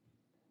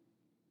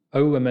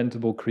O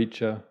lamentable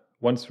creature,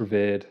 once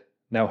revered,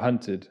 now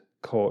hunted,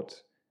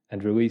 caught,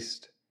 and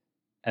released,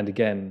 and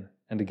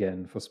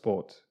again for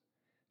sport.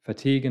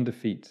 Fatigue and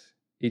defeat,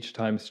 each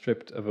time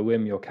stripped of a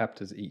limb your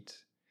captors eat.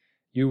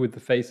 You with the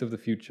face of the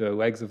future,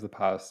 legs of the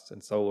past,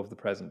 and soul of the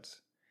present.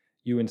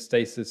 You in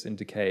stasis in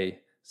decay,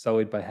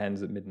 sullied by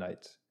hands at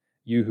midnight.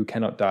 You who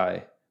cannot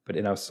die, but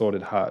in our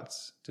sordid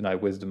hearts deny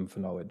wisdom for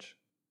knowledge.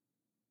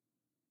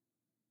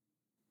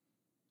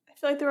 I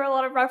feel like there were a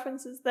lot of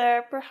references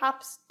there,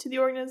 perhaps to the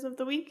organism of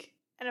the week,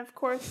 and of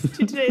course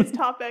to today's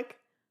topic,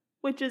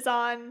 which is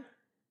on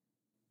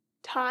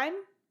time,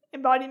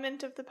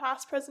 embodiment of the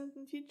past, present,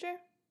 and future.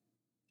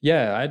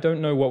 Yeah, I don't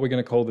know what we're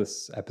going to call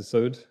this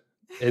episode.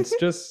 It's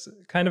just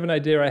kind of an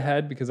idea I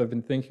had because I've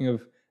been thinking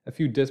of a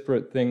few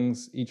disparate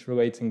things, each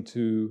relating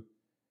to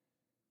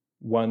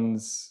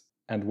one's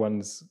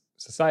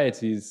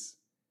society's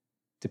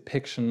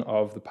depiction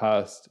of the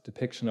past,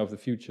 depiction of the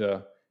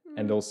future,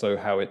 and also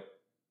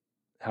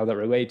how that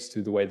relates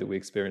to the way that we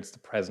experience the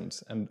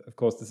present. And of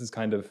course, this is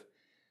kind of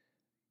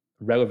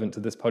relevant to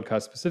this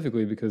podcast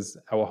specifically because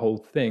our whole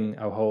thing,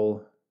 our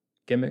whole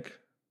gimmick,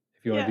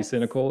 if you want to be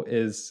cynical,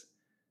 is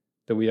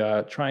that we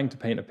are trying to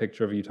paint a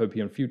picture of a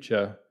utopian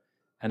future.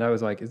 And I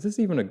was like, is this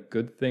even a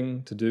good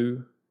thing to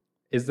do?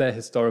 Is there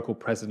historical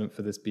precedent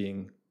for this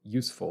being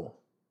useful?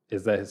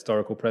 Is there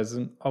historical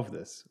precedent of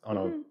this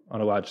on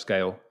a large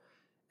scale?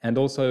 And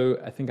also,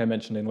 I think I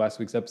mentioned in last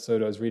week's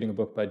episode, I was reading a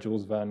book by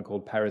Jules Verne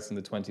called Paris in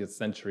the 20th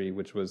Century,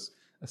 which was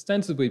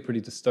ostensibly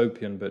pretty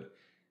dystopian, but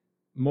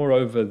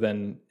moreover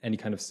than any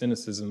kind of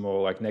cynicism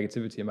or like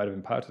negativity it might have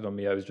imparted on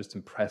me, I was just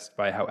impressed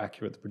by how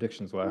accurate the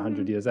predictions were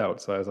 100 years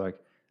out. So I was like,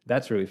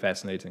 that's really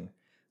fascinating.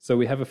 So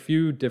we have a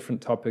few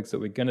different topics that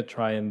we're going to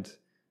try and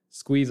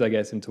squeeze, I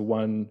guess, into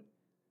one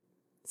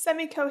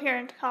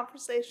semi-coherent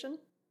conversation.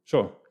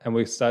 Sure. And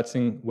we're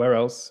starting, where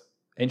else?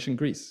 Ancient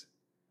Greece.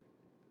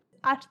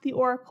 At the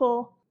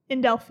Oracle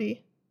in Delphi.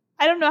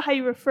 I don't know how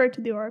you refer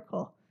to the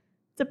Oracle.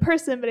 It's a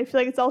person, but I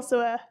feel like it's also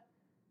a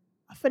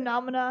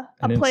phenomena,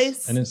 a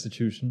place. An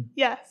institution.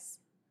 Yes.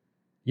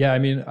 Yeah, I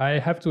mean, I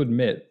have to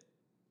admit,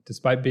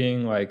 despite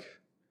being like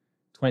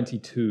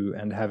 22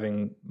 and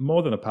having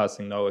more than a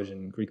passing knowledge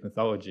in Greek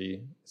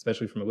mythology,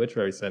 especially from a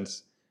literary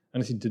sense, I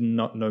honestly did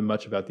not know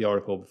much about the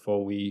Oracle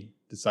before we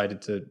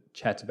decided to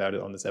chat about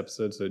it on this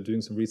episode. So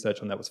doing some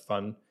research on that was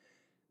fun.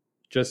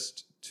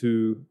 Just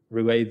to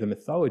relay the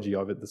mythology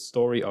of it, the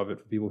story of it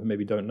for people who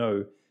maybe don't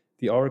know,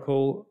 the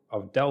Oracle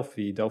of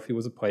Delphi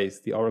was a place,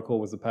 the Oracle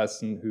was a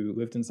person who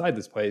lived inside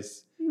this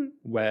place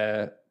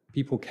where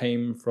people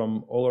came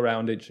from all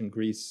around ancient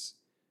Greece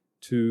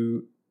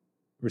to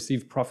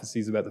receive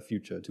prophecies about the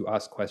future, to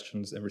ask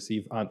questions and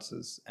receive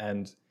answers.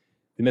 And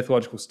the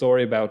mythological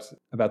story about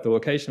the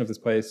location of this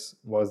place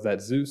was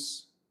that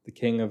Zeus, the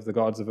king of the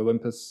gods of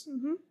Olympus,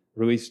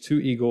 released two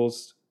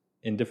eagles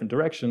in different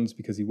directions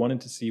because he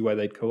wanted to see where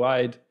they'd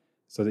collide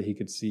so that he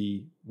could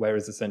see where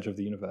is the center of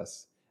the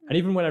universe. And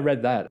even when I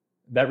read that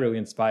really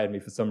inspired me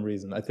for some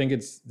reason. I think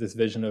it's this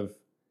vision of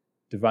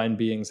divine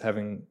beings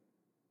having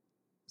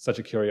such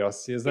a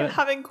curiosity as that. Yeah,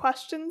 having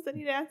questions that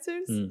need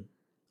answers.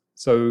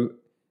 So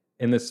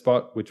in this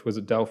spot, which was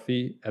at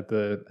Delphi, I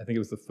think it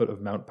was the foot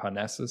of Mount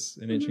Parnassus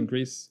in ancient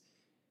Greece,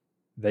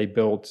 they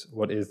built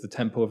what is the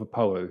Temple of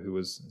Apollo, who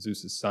was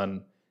Zeus's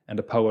son. And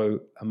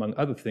Apollo, among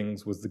other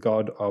things, was the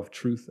god of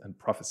truth and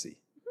prophecy.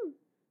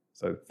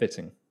 So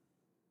fitting.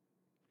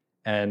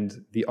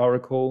 And the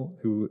Oracle,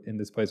 who in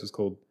this place was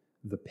called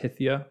the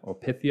Pythia,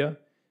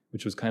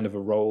 which was kind of a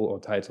role or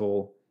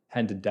title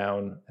handed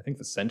down, I think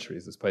for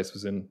centuries this place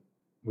was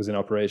in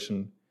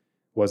operation,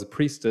 was a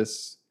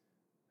priestess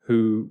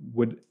who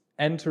would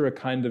enter a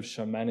kind of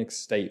shamanic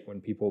state when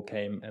people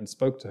came and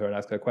spoke to her and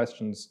asked her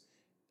questions.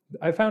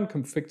 I found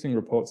conflicting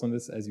reports on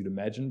this, as you'd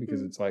imagine,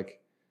 because it's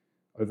like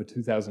over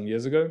 2,000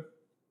 years ago.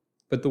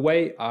 But the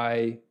way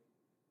I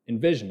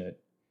envision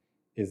it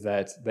is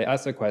that they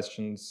asked her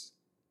questions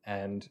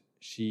and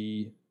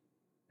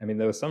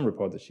there was some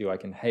report that she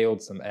like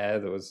inhaled some air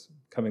that was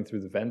coming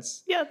through the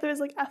vents. Yeah, there's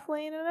like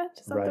ethylene in it.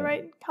 Is that the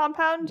right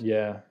compound?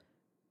 Yeah.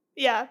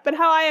 Yeah, but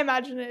how I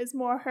imagine it is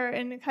more her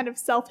in a kind of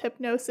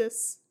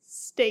self-hypnosis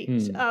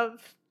state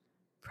of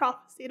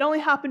prophecy. It only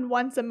happened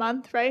once a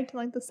month, right?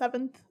 Like the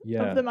 7th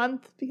of the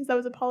month, because that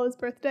was Apollo's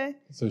birthday.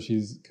 So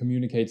she's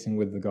communicating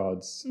with the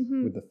gods,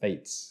 with the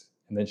fates,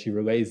 and then she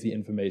relays the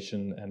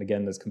information. And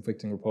again, there's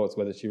conflicting reports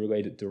whether she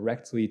relayed it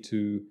directly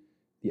to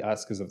the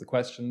askers of the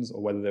questions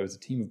or whether there was a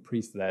team of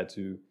priests there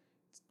to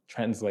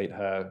translate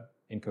her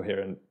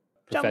incoherent,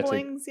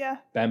 prophetic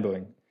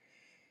bambling.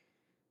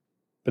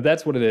 But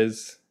that's what it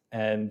is,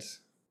 and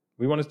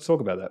we wanted to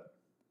talk about that.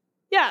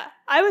 Yeah,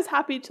 I was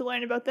happy to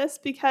learn about this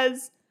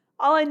because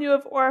all I knew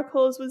of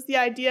oracles was the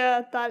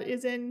idea that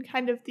is in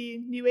kind of the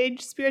New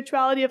Age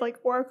spirituality of like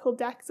oracle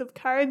decks of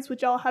cards,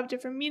 which all have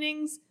different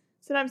meanings.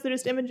 Sometimes they're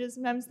just images,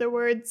 sometimes they're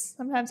words,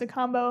 sometimes a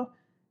combo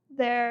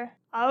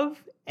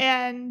thereof.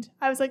 And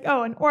I was like,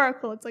 oh, an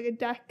oracle, it's like a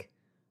deck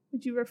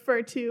which you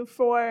refer to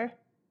for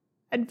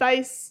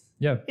advice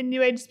in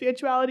New Age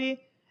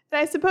spirituality. And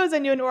I suppose I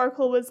knew an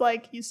oracle was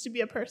like used to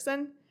be a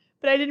person,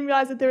 but I didn't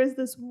realize that there was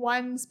this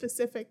one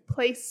specific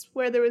place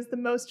where there was the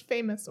most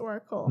famous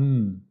oracle,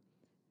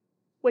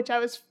 which I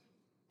was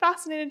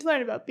fascinated to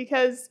learn about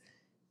because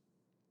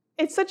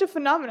it's such a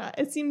phenomenon.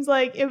 It seems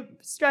like it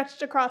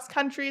stretched across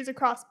countries,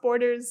 across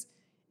borders,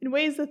 in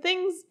ways that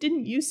things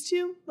didn't used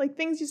to. Like,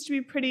 things used to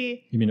be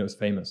pretty... You mean it was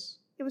famous?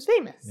 It was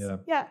famous.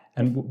 Yeah.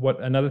 And what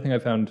another thing I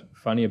found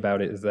funny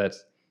about it is that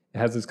it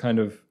has this kind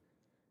of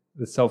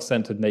the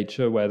self-centered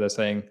nature where they're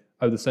saying,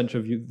 oh, the center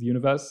of the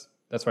universe,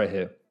 that's right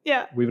here.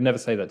 Yeah. We would never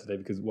say that today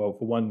because, well,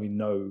 for one, we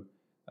know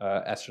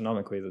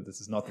astronomically that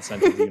this is not the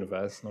center of the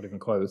universe, not even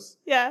close.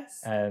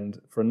 Yes. And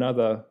for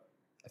another,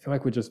 I feel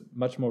like we're just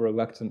much more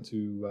reluctant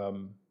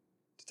to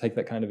take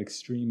that kind of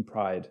extreme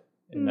pride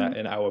in that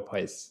in our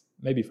place.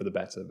 Maybe for the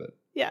better, but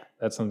yeah,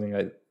 that's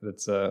something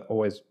that's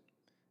always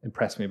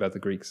impressed me about the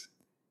Greeks.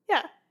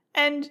 Yeah,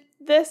 and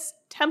this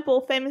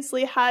temple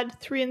famously had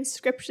 3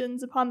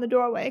 inscriptions upon the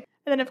doorway.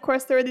 And then, of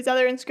course, there were these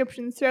other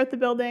inscriptions throughout the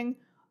building,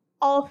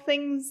 all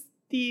things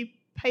the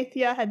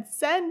Pythia had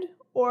said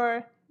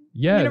or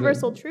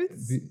universal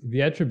truths.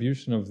 The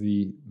attribution of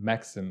the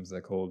maxims, they're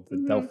called,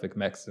 the Delphic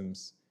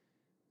maxims.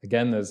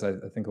 Again, there's, I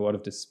think, a lot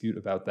of dispute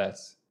about that.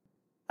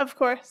 Of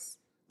course.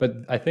 But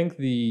I think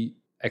the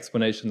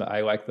explanation that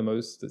I like the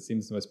most, that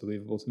seems the most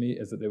believable to me,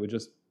 is that they were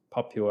just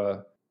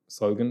popular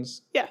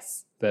slogans.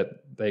 Yes.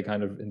 That they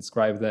kind of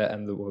inscribed there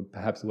and that were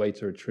perhaps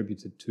later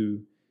attributed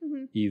to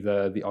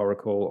either the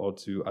oracle or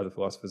to other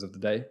philosophers of the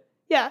day.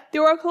 Yeah, the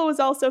oracle was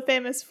also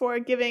famous for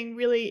giving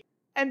really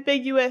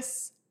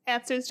ambiguous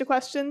answers to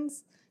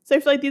questions. So I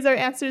feel like these are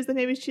answers that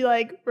maybe she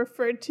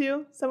referred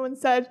to. Someone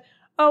said,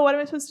 oh, what am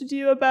I supposed to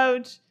do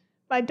about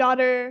my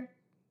daughter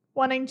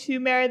wanting to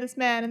marry this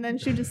man? And then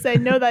she'd just say,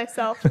 know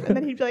thyself. And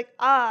then he'd be like,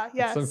 ah,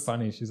 yes. It's so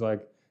funny. She's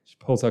like, she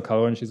pulls her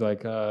collar and she's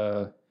like,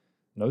 know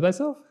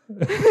thyself?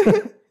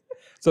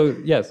 So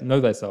yes,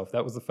 know thyself.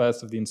 That was the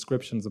first of the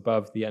inscriptions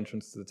above the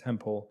entrance to the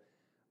temple.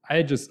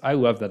 I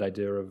love that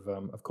idea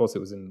of course it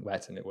was in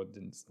Latin, it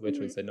didn't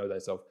literally say know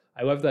thyself.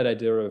 I love that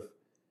idea of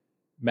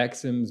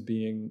maxims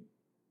being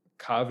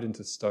carved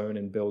into stone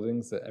in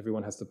buildings that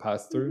everyone has to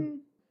pass through.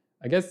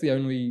 I guess the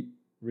only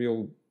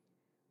real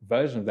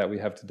version of that we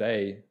have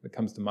today that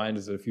comes to mind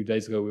is that a few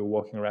days ago we were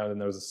walking around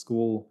and there was a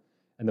school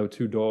and there were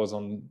 2 doors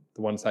on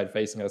the one side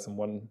facing us and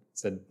one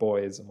said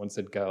boys and one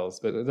said girls.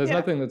 But there's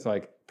nothing that's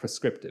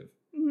prescriptive.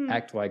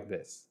 Act like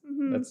this.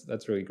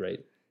 That's really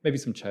great. Maybe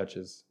some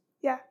churches.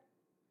 Yeah.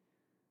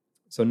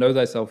 So know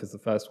thyself is the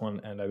first one,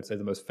 and I would say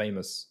the most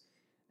famous.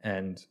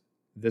 And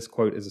this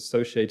quote is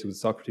associated with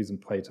Socrates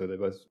and Plato. They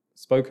both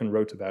spoke and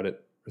wrote about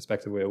it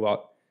respectively a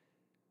lot.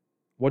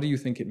 What do you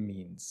think it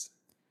means?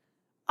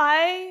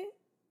 I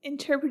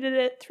interpreted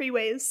it 3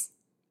 ways.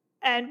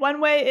 And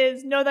one way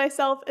is know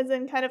thyself as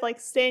in kind of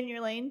stay in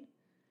your lane.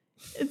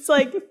 It's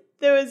like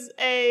there was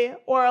a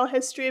oral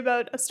history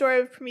about a story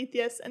of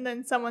Prometheus, and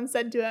then someone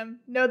said to him,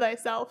 know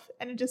thyself.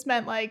 And it just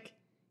meant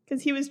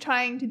because he was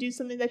trying to do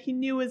something that he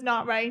knew was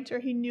not right or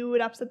he knew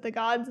would upset the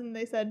gods, and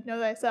they said, know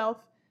thyself.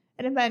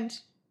 And it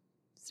meant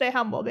stay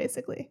humble,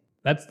 basically.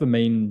 That's the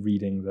main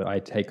reading that I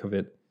take of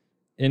it.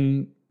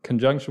 In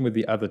conjunction with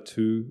the other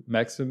 2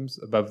 maxims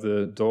above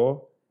the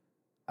door,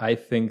 I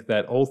think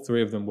that all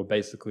 3 of them were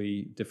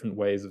basically different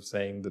ways of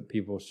saying that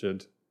people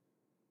should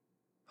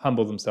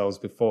humble themselves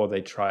before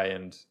they try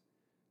and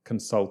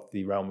consult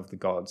the realm of the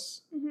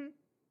gods.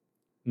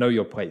 Know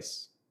your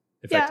place,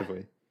 effectively.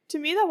 Yeah. To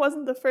me, that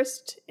wasn't the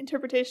first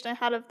interpretation I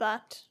had of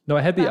that. No,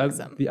 I had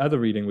the other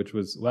reading, which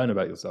was learn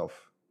about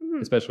yourself,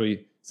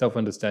 especially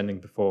self-understanding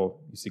before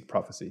you seek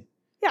prophecy.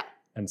 Yeah.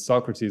 And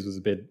Socrates was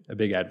a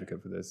big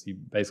advocate for this. He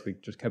basically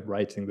just kept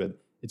writing that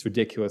it's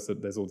ridiculous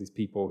that there's all these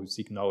people who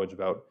seek knowledge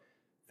about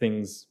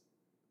things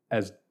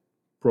as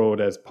broad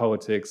as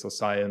politics or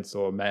science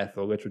or math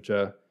or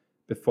literature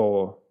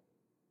before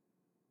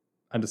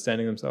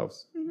understanding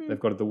themselves. They've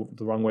got it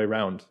the wrong way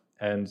around.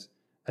 And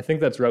I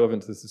think that's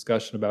relevant to this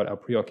discussion about our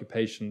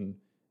preoccupation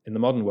in the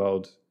modern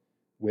world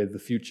with the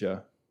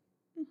future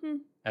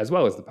as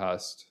well as the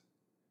past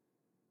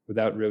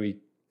without really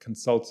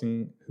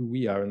consulting who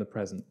we are in the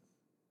present.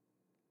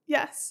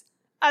 Yes.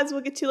 As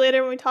we'll get to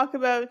later when we talk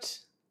about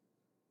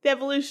the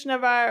evolution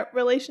of our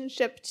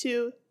relationship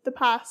to the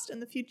past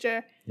and the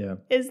future,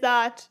 is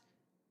that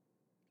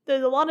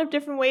there's a lot of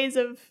different ways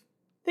of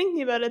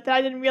thinking about it that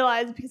I didn't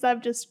realize because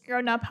I've just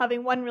grown up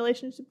having one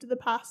relationship to the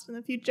past and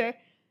the future.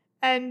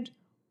 And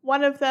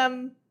one of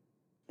them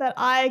that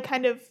I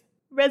kind of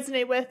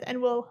resonate with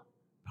and will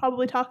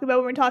probably talk about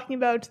when we're talking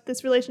about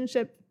this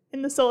relationship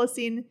in the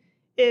Solacene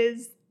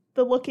is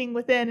the looking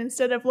within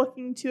instead of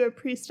looking to a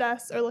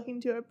priestess or looking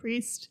to a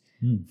priest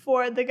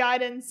for the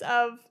guidance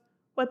of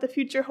what the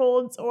future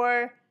holds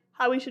or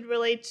how we should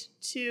relate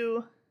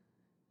to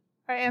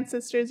our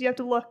ancestors. You have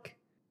to look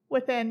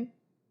within.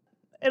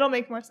 It'll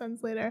make more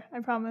sense later,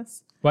 I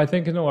promise. Well, I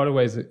think in a lot of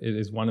ways it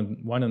is one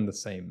and the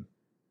same.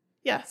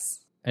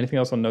 Yes. Anything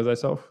else on Know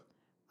Thyself?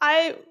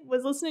 I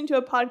was listening to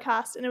a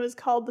podcast and it was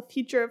called The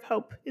Future of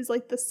Hope, is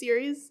the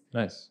series.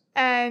 Nice.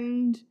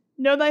 And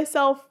Know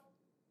Thyself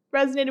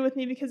resonated with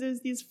me because it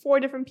was these 4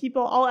 different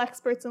people, all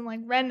experts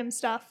in random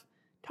stuff,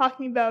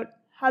 talking about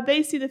how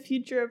they see the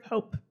future of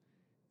hope.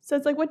 So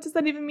it's like, what does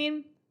that even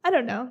mean? I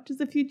don't know. Just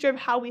the future of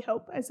how we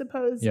hope, I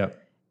suppose. Yeah.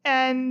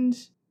 And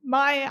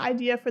my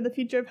idea for the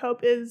future of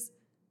hope is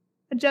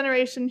a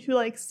generation who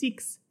like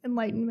seeks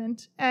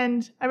enlightenment.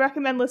 And I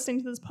recommend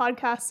listening to this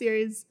podcast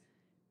series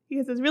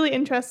because it's really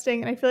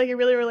interesting, and I feel like it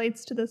really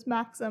relates to this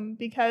maxim,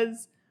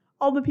 because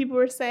all the people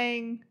were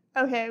saying,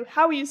 okay,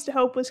 how we used to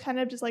hope was kind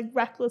of just like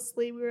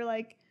recklessly. We were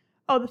like,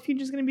 oh, the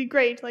future's going to be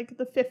great, like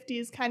the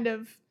 50s kind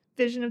of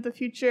vision of the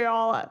future,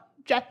 all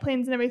jet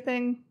planes and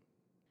everything.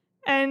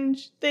 And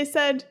they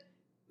said,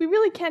 we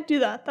really can't do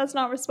that. That's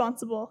not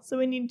responsible. So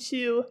we need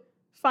to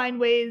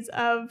find ways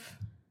of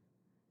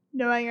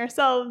knowing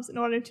ourselves in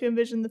order to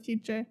envision the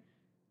future.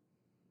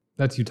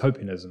 That's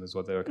utopianism is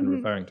what they were kind of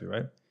referring to,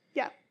 right?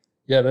 Yeah.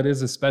 Yeah, that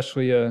is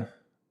especially an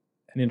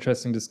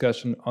interesting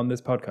discussion on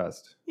this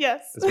podcast.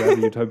 Yes. This rather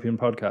utopian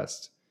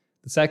podcast.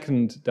 The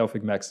second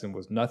Delphic maxim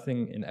was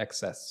nothing in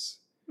excess,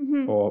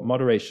 or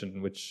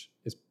moderation, which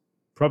is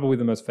probably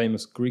the most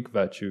famous Greek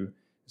virtue,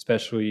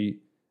 especially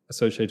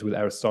associated with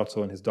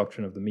Aristotle and his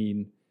doctrine of the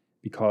mean,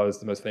 because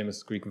the most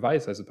famous Greek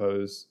vice, I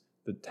suppose,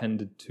 that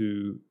tended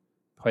to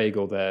plague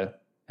all their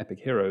epic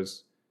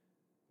heroes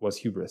was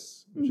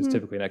hubris, which is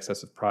typically an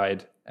excess of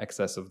pride,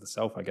 excess of the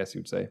self, I guess you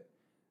would say.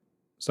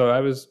 So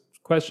I was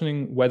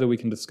questioning whether we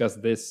can discuss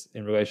this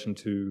in relation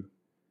to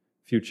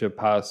future,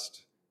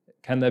 past.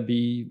 Can there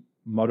be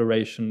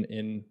moderation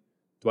in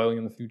dwelling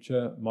in the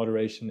future,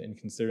 moderation in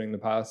considering the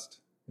past?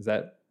 Is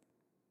that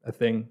a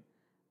thing?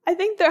 I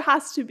think there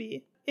has to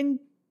be. In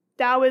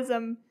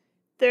Taoism,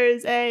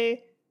 there's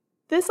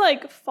this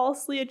like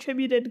falsely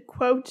attributed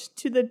quote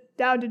to the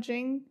Tao Te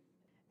Ching,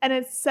 and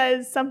it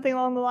says something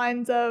along the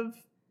lines of,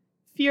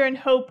 fear and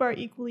hope are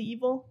equally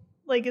evil,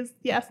 like is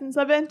the essence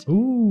of it.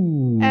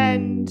 Ooh.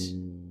 And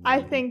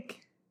I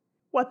think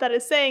what that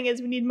is saying is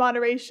we need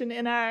moderation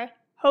in our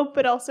hope,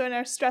 but also in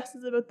our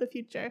stresses about the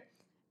future.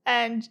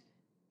 And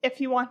if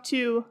you want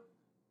to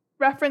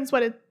reference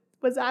what it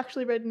was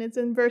actually written, it's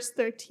in verse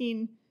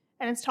 13,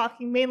 and it's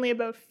talking mainly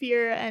about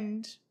fear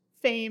and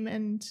fame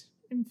and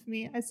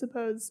infamy, I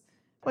suppose.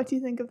 What do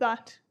you think of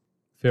that?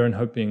 Fear and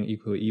hope being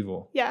equally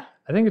evil. Yeah.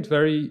 I think it's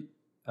very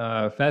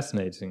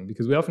fascinating,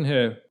 because we often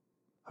hear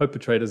hope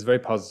portrayed as a very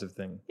positive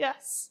thing.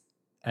 Yes.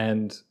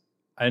 And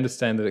I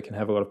understand that it can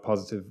have a lot of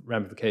positive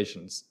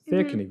ramifications.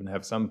 Fear can even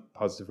have some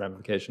positive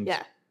ramifications.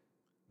 Yeah.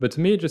 But to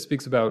me, it just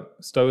speaks about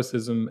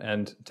stoicism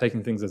and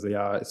taking things as they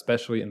are,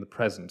 especially in the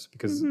present,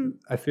 because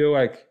I feel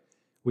like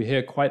we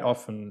hear quite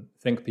often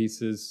think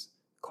pieces,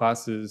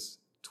 classes,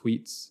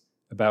 tweets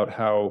about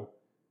how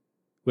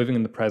living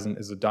in the present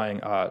is a dying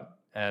art,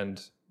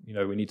 and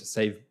we need to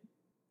save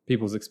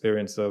people's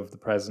experience of the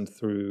present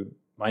through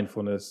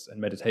mindfulness and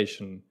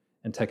meditation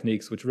and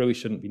techniques which really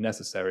shouldn't be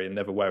necessary and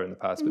never were in the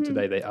past, but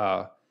today they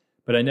are.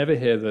 But I never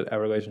hear that our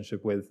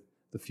relationship with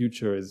the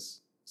future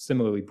is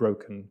similarly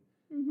broken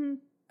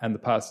and the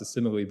past is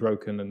similarly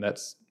broken, and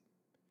that's,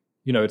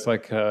 it's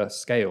like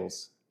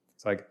scales.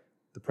 It's like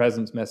the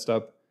present's messed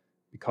up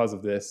because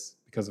of this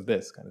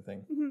kind of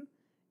thing.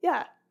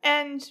 Yeah,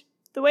 and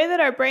the way that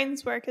our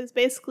brains work is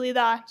basically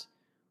that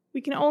we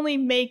can only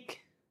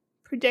make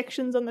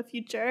predictions on the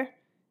future.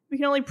 We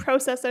can only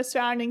process our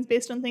surroundings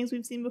based on things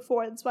we've seen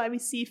before. That's why we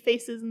see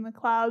faces in the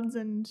clouds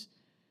and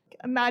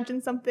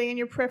imagine something in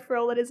your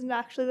peripheral that isn't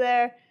actually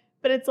there.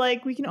 But it's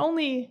like we can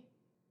only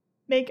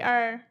make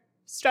our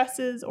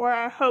stresses or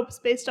our hopes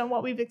based on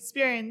what we've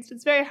experienced.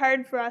 It's very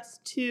hard for us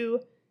to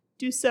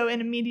do so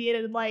in a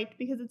mediated light,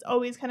 because it's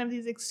always kind of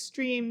these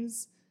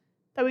extremes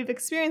that we've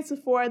experienced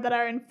before that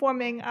are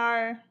informing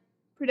our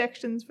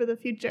predictions for the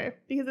future.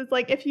 Because it's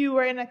like if you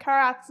were in a car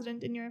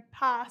accident in your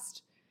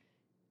past,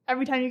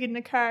 every time you get in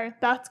a car,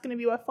 that's going to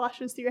be what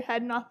flashes through your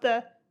head, not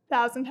the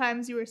 1,000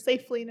 times you were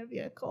safely in a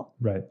vehicle.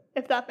 Right.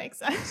 If that makes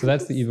sense. So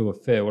that's the evil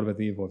of fear. What about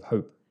the evil of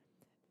hope?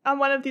 On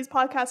one of these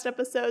podcast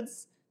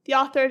episodes, the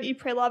author of Eat,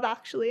 Pray, Love,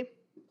 actually,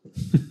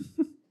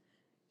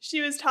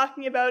 she was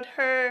talking about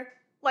her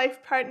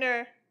life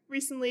partner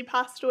recently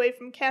passed away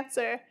from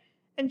cancer.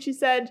 And she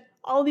said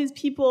all these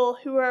people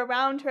who were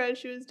around her as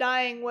she was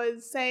dying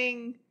was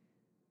saying,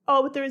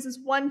 oh, but there was this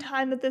one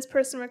time that this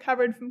person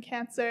recovered from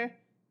cancer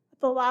at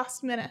the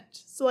last minute.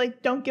 So,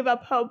 like, don't give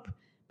up hope.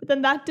 But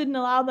then that didn't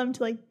allow them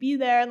to, like, be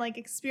there and, like,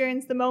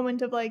 experience the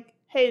moment of, like,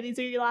 hey, these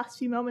are your last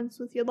few moments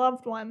with your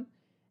loved one.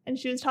 And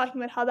she was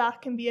talking about how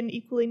that can be an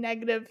equally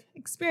negative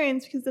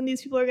experience, because then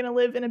these people are going to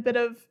live in a bit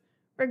of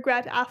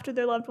regret after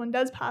their loved one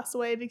does pass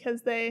away,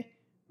 because they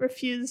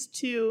refused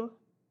to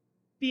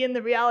be in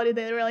the reality.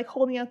 They were like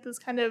holding out this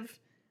kind of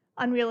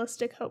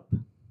unrealistic hope.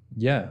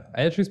 Yeah,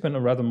 I actually spent a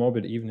rather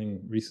morbid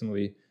evening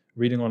recently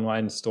reading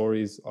online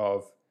stories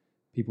of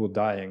people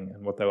dying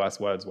and what their last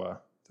words were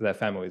to their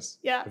families.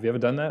 Yeah. Have you ever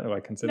done that, or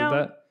like considered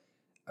that?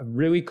 A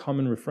really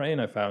common refrain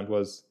I found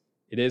was,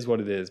 it is what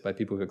it is, by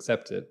people who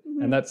accept it.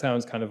 And that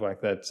sounds kind of like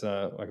that,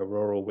 like a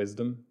rural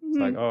wisdom. It's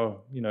like,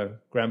 oh,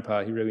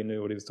 grandpa, he really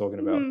knew what he was talking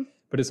about.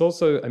 But it's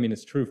also, I mean,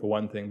 it's true for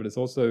one thing, but it's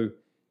also,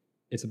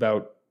 it's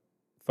about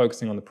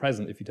focusing on the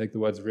present, if you take the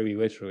words really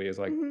literally, is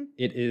like,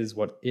 it is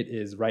what it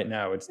is right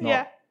now. It's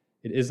not,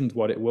 it isn't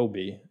what it will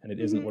be, and it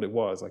isn't what it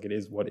was. Like, it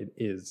is what it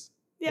is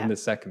in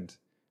this second.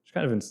 It's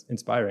kind of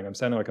inspiring. I'm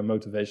sounding like a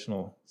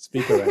motivational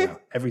speaker right now.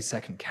 Every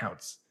second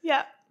counts.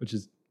 Yeah. Which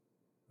is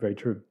very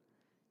true.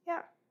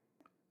 Yeah.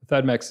 The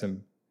third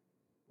maxim,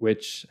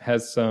 which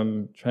has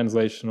some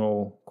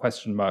translational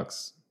question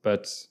marks,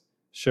 but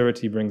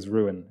surety brings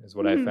ruin, is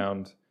what I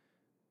found.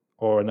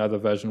 Or another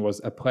version was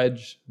a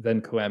pledge,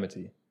 then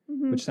calamity,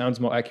 which sounds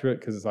more accurate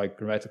because it's like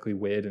grammatically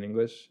weird in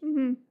English.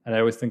 And I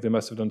always think they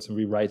must have done some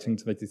rewriting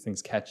to make these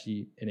things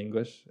catchy in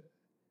English,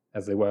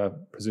 as they were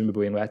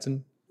presumably in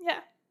Latin. Yeah.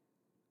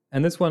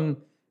 And this one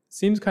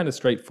seems kind of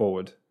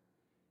straightforward.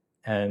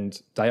 And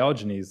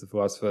Diogenes, the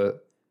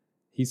philosopher,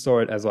 he saw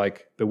it as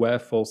like, beware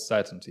false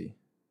certainty.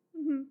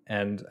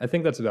 And I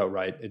think that's about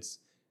right. It's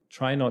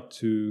try not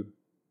to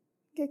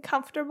get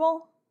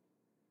comfortable.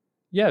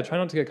 Yeah, try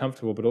not to get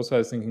comfortable, but also I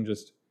was thinking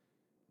just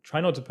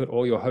try not to put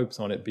all your hopes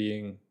on it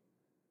being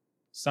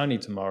sunny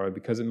tomorrow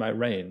because it might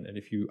rain. And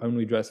if you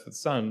only dress for the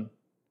sun,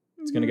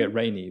 it's going to get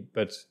rainy.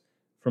 But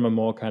from a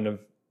more kind of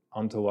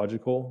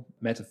ontological,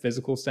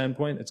 metaphysical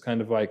standpoint, it's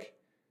kind of like,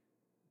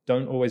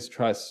 don't always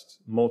trust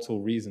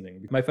mortal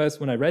reasoning.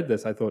 When I read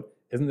this, I thought,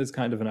 isn't this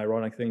kind of an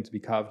ironic thing to be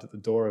carved at the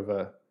door of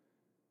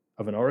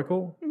an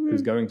oracle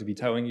who's going to be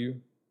telling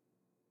you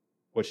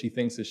what she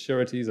thinks is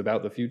sureties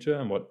about the future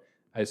and what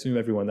I assume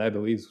everyone there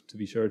believes to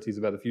be sureties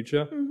about the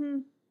future.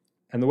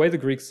 And the way the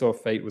Greeks saw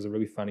fate was a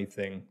really funny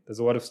thing. There's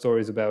a lot of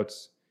stories about,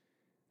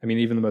 I mean,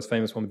 even the most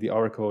famous one with the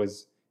oracle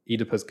is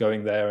Oedipus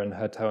going there and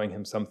her telling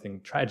him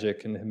something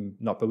tragic and him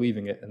not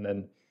believing it and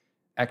then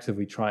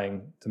actively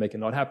trying to make it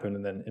not happen.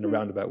 And then in a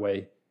roundabout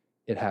way,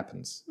 it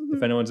happens.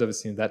 If anyone's ever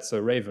seen That's So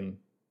Raven,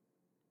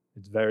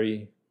 it's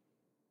very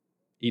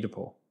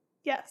Oedipal.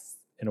 Yes.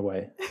 In a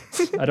way.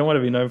 I don't want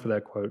to be known for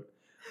that quote.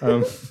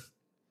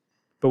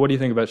 But what do you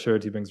think about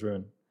surety brings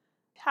ruin?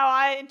 How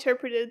I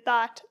interpreted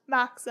that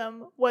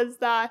maxim was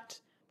that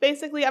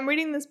basically I'm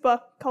reading this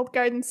book called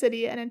Garden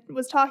City, and it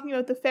was talking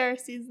about the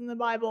Pharisees in the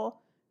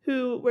Bible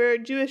who were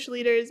Jewish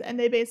leaders, and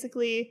they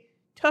basically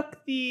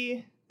took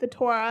the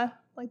Torah,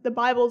 like the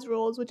Bible's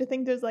rules, which I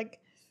think there's like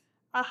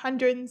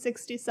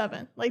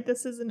 167. Like,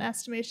 this is an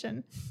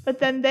estimation. But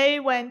then they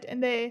went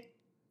and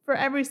for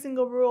every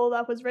single rule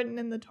that was written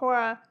in the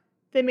Torah,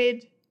 they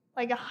made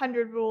like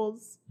 100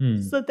 rules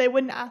so that they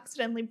wouldn't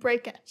accidentally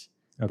break it.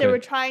 Okay. They were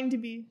trying to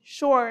be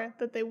sure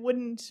that they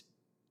wouldn't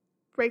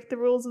break the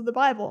rules of the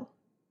Bible.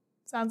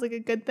 Sounds like a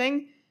good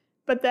thing.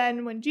 But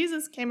then when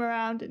Jesus came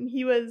around and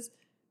he was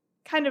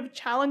kind of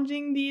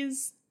challenging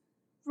these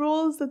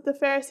rules that the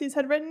Pharisees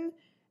had written,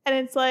 and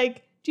it's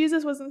like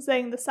Jesus wasn't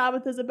saying the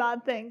Sabbath is a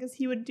bad thing because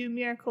he would do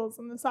miracles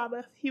on the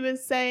Sabbath. He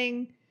was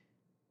saying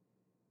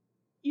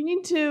you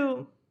need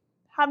to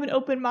have an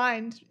open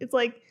mind. It's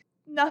like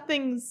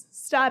nothing's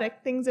static,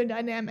 things are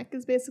dynamic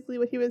is basically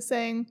what he was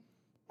saying.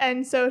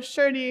 And so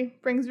surety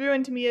brings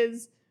ruin to me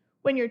is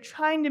when you're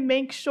trying to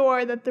make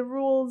sure that the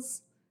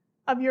rules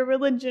of your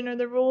religion or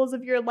the rules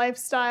of your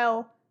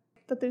lifestyle,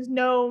 that there's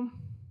no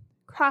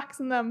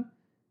cracks in them,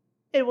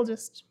 it will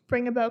just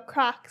bring about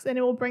cracks and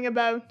it will bring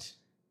about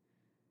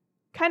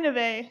kind of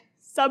a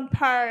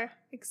subpar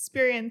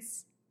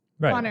experience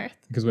on Earth.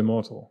 Because we're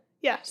mortal.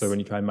 Yes. So when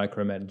you try and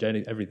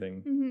micromanage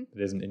everything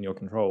that isn't in your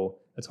control,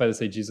 that's why they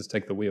say Jesus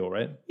take the wheel,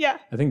 right? Yeah.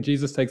 I think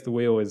Jesus takes the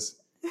wheel is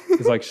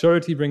like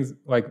surety brings,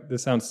 like,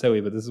 this sounds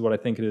silly, but this is what I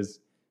think it is.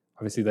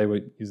 Obviously they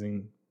were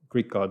using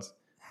Greek gods,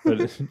 but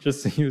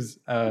just to use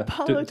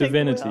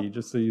divinity,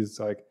 just to use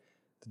like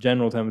the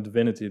general term of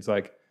divinity, it's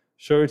like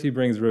surety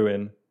brings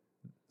ruin,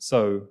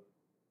 so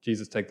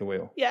Jesus take the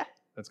wheel. Yeah.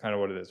 That's kind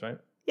of what it is, right?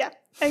 Yeah,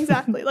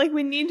 exactly. Like,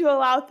 we need to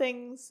allow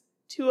things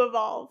to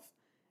evolve.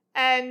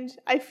 And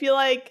I feel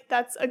like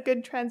that's a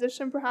good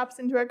transition perhaps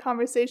into our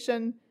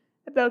conversation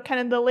about kind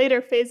of the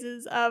later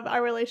phases of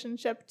our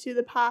relationship to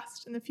the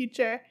past and the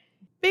future.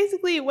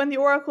 Basically, when the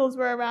oracles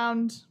were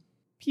around,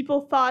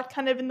 people thought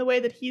kind of in the way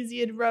that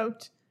Hesiod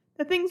wrote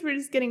that things were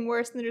just getting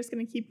worse and they're just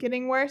going to keep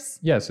getting worse.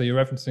 Yeah, so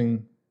you're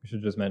referencing, we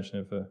should just mention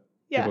it for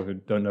people who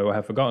don't know or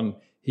have forgotten,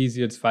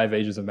 Hesiod's 5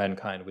 Ages of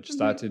Mankind, which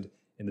started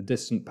in the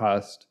distant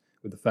past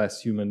with the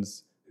first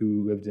humans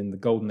who lived in the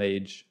Golden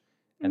Age,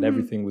 and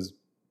everything was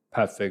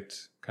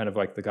perfect, kind of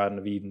like the Garden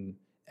of Eden.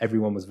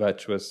 Everyone was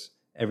virtuous,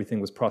 everything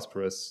was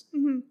prosperous.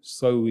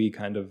 Slowly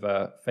kind of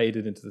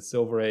faded into the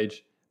Silver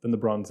Age, then the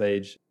Bronze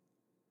Age.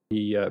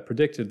 He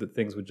predicted that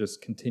things would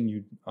just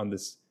continue on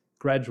this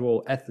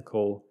gradual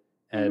ethical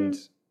and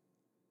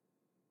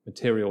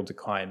material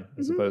decline,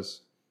 I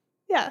suppose.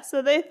 Yeah,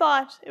 so they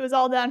thought it was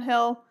all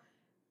downhill.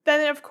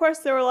 Then, of course,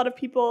 there were a lot of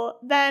people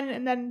then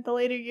and then the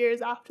later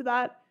years after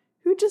that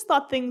who just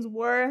thought things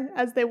were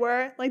as they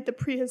were, like the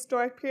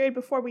prehistoric period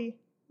before we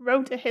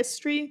wrote a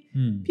history.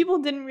 People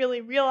didn't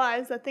really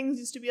realize that things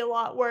used to be a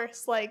lot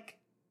worse, like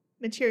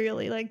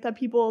materially, like that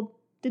people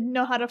didn't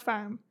know how to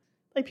farm.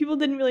 Like, people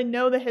didn't really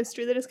know the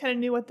history. They just kind of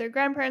knew what their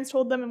grandparents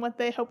told them and what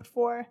they hoped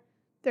for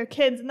their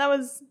kids. And that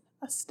was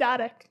a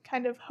static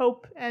kind of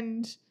hope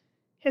and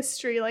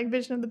history, like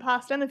vision of the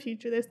past and the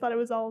future. They just thought it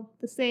was all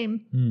the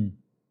same. Mm.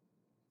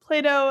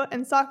 Plato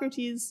and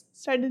Socrates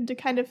started to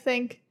kind of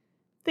think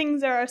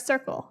things are a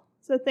circle.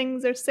 So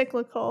things are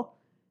cyclical.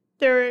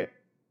 There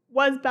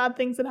was bad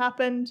things that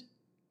happened.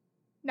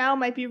 Now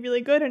might be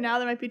really good, or now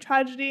there might be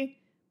tragedy.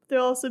 But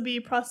there'll also be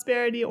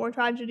prosperity or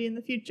tragedy in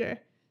the future.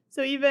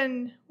 So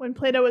even when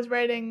Plato was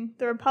writing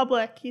The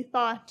Republic, he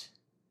thought,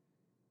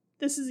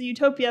 this is a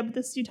utopia, but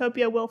this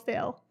utopia will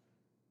fail.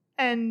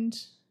 And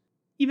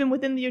even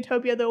within the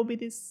utopia, there will be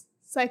these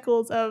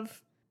cycles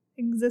of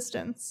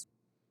existence.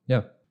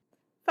 Yeah.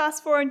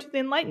 Fast forward to the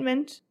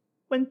Enlightenment,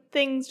 when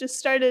things just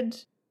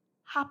started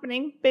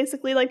happening,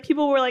 basically, like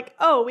people were like,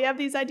 oh, we have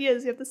these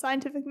ideas, we have the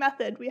scientific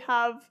method, we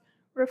have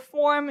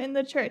reform in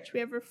the church, we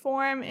have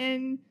reform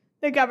in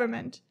the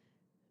government.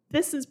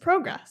 This is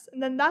progress.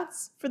 And then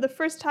that's for the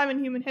first time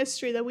in human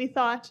history that we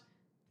thought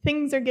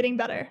things are getting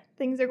better.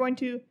 Things are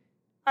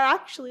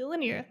actually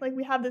linear. Like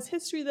we have this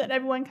history that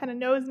everyone kind of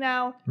knows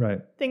now. Right.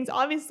 Things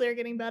obviously are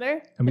getting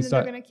better, and then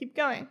they're going to keep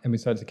going. And we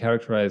started to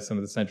characterize some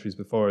of the centuries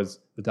before as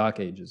the Dark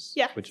Ages.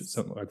 Yes. Which is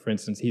something like, for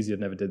instance, Hesiod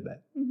never did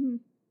that. Mm-hmm.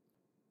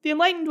 The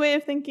enlightened way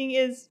of thinking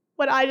is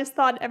what I just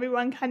thought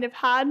everyone kind of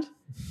had.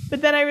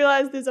 But then I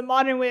realized there's a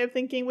modern way of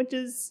thinking, which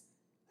is,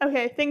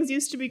 okay, things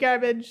used to be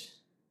garbage.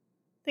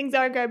 Things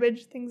are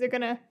garbage. Things are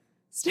going to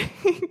stay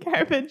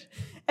garbage.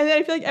 And then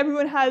I feel like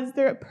everyone has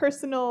their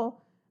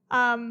personal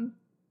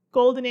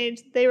golden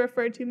age they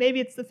refer to. Maybe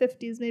it's the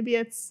 50s. Maybe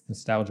it's...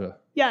 nostalgia.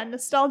 Yeah,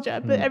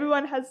 nostalgia. But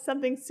everyone has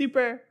something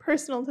super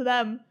personal to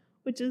them,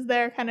 which is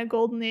their kind of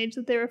golden age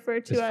that they refer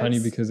to as... It's funny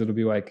because it'll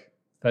be like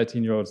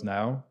 13-year-olds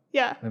now.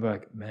 Yeah. They'll be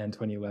like, man,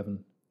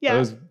 2011.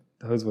 Yeah.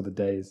 Those were the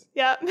days.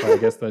 Yeah. But I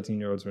guess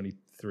 13-year-olds were only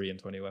 3 in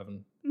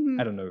 2011.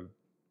 Mm-hmm. I don't know.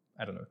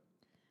 I don't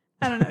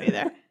know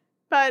either.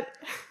 But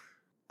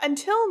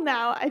until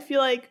now, I feel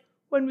like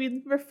when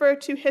we refer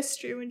to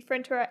history, when we refer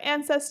to our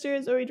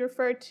ancestors, or we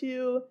refer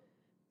to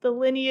the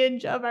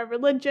lineage of our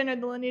religion or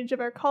the lineage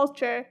of our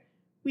culture,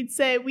 we'd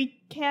say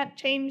we can't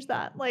change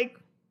that. Like,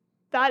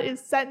 that is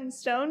set in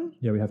stone.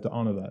 Yeah, we have to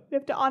honor that. We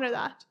have to honor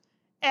that.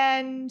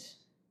 And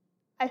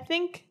I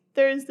think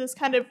there's this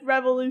kind of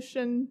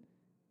revolution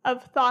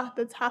of thought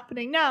that's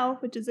happening now,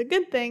 which is a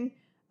good thing,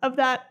 of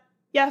that,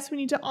 yes, we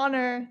need to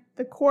honor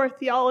the core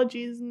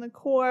theologies and the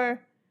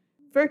core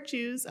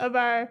virtues of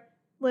our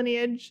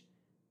lineage,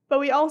 but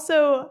we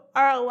also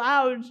are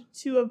allowed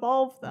to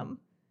evolve them.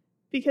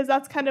 Because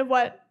that's kind of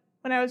what,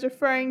 when I was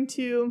referring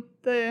to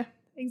the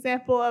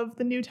example of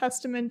the New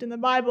Testament in the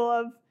Bible,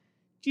 of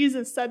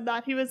Jesus said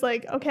that, he was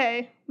like,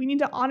 okay, we need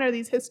to honor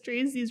these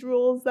histories, these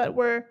rules that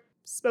were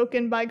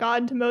spoken by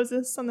God to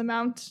Moses on the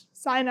Mount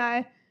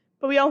Sinai,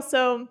 but we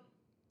also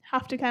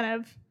have to kind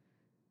of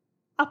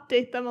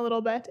update them a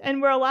little bit.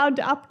 And we're allowed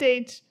to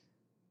update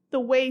the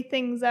way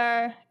things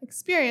are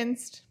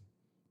experienced.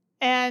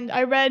 And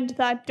I read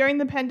that during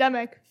the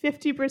pandemic,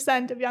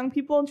 50% of young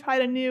people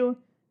tried a new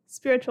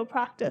spiritual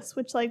practice,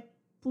 which like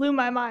blew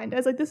my mind. I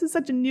was like, this is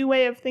such a new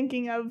way of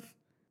thinking of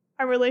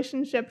our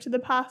relationship to the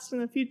past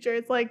and the future.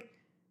 It's like,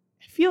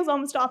 it feels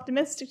almost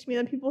optimistic to me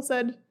that people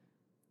said,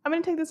 I'm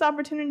going to take this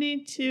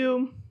opportunity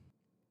to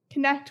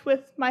connect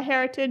with my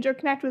heritage, or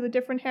connect with a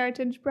different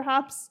heritage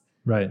perhaps.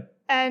 Right.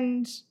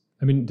 And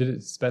I mean, did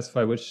it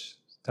specify which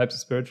types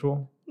of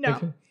spiritual? No.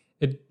 Thinking?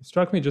 It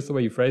struck me just the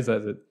way you phrased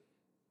that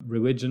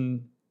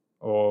religion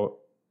or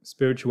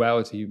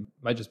spirituality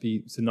might just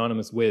be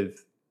synonymous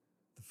with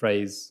the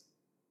phrase,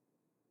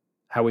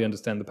 how we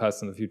understand the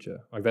past and the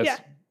future. Like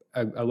that's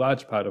a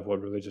large part of what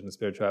religion and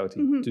spirituality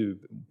do,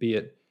 be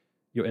it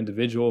your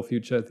individual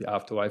future, the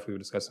afterlife, we were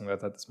discussing about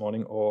that this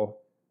morning, or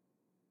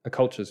a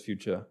culture's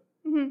future.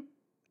 Mm-hmm.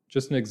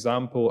 Just an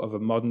example of a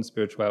modern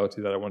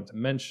spirituality that I wanted to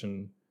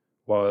mention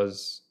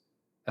was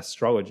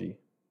astrology,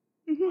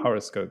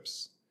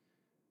 horoscopes.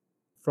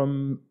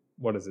 From,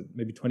 what is it,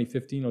 maybe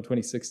 2015 or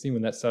 2016,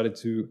 when that started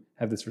to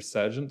have this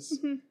resurgence,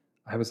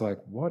 I was like,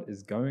 what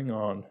is going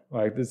on?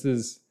 Like, this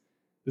is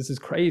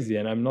crazy.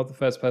 And I'm not the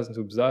first person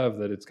to observe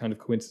that it's kind of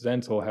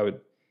coincidental how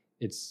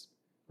its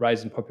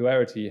rise in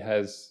popularity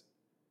has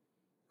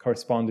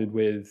corresponded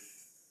with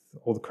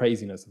all the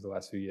craziness of the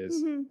last few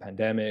years.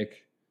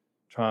 Pandemic,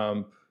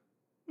 Trump,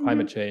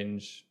 climate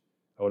change,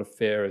 a lot of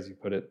fear, as you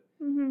put it.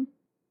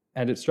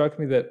 And it struck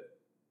me that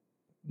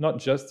not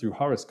just through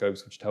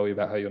horoscopes, which tell you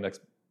about how your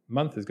next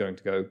month is going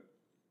to go,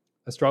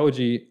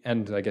 astrology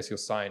and I guess your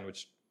sign,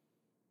 which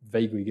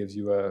vaguely gives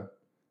you a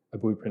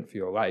blueprint for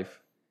your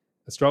life.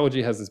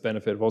 Astrology has this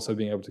benefit of also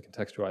being able to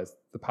contextualize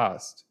the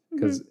past,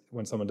 because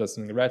when someone does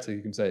something erratic,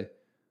 you can say,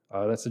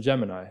 oh, that's a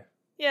Gemini.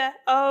 Yeah.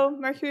 Oh,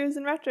 Mercury was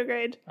in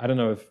retrograde. I don't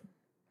know if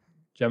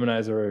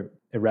Geminis are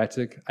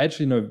erratic. I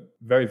actually know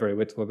very, very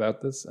little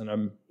about this, and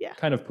I'm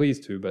kind of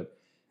pleased to, but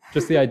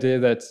just the idea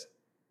that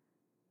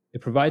it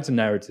provides a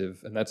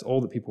narrative, and that's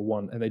all that people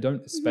want, and they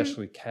don't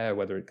especially care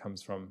whether it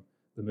comes from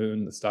the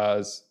moon, the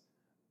stars,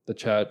 the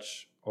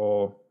church,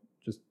 or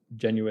just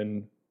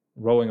genuine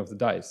rolling of the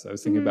dice. I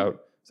was thinking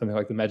about something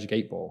like the Magic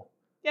 8 Ball,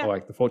 or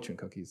like the fortune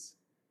cookies.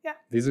 Yeah.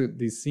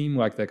 These seem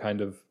like they're kind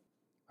of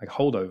like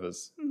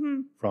holdovers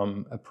Mm-hmm.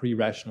 from a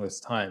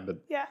pre-rationalist time, but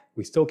Yeah.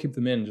 we still keep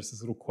them in just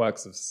as little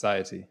quirks of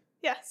society.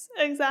 Yes,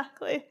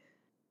 exactly.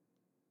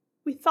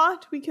 We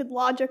thought we could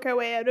logic our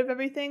way out of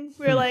everything.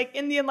 We were like,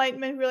 in the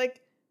Enlightenment, we were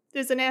like,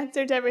 there's an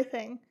answer to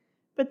everything.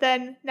 But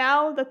then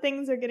now the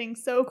things are getting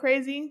so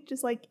crazy,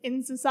 just like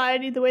in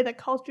society, the way that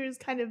culture is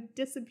kind of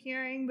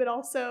disappearing, but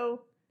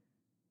also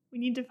we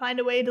need to find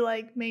a way to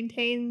like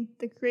maintain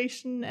the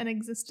creation and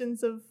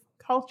existence of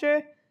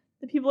culture.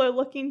 The people are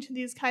looking to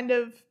these kind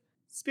of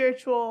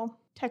spiritual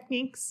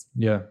techniques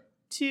Yeah.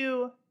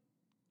 to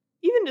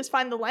even just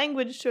find the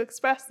language to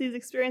express these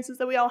experiences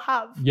that we all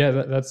have. Yeah,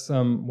 that's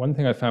one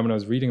thing I found when I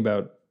was reading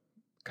about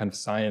kind of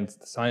science,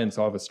 the science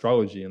of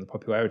astrology and the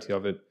popularity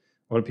of it.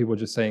 A lot of people are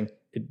just saying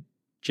it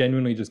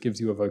genuinely just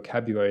gives you a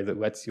vocabulary that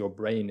lets your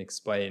brain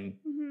explain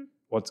Mm-hmm.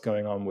 what's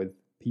going on with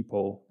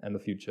people and the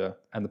future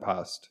and the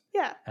past.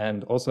 Yeah.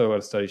 And also a lot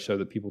of studies show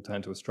that people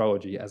turn to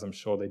astrology, as I'm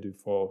sure they do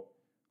for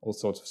all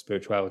sorts of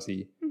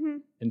spirituality, Mm-hmm.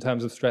 in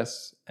terms of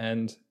stress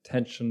and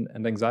tension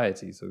and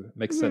anxiety. So it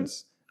makes Mhm.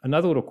 sense.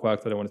 Another little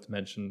quirk that I wanted to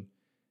mention,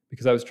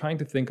 because I was trying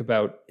to think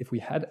about if we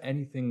had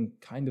anything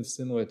kind of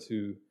similar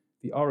to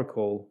the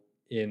oracle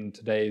in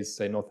today's,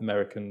 say, North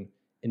American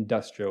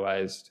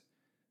industrialized,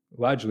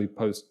 largely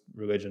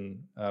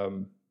post-religion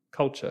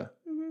culture.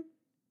 Mm-hmm.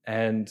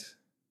 And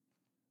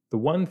the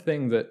one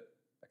thing that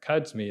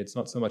occurred to me, it's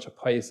not so much a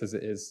place as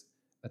it is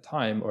a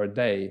time or a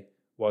day,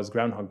 was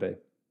Groundhog Day.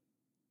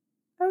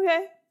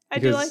 Okay. I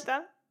do Because like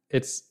that.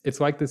 It's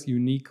like this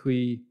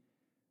uniquely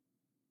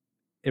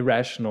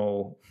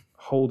irrational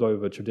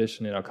holdover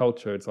tradition in our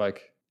culture. It's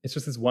like, it's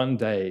just this one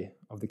day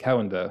of the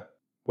calendar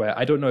where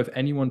I don't know if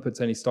anyone puts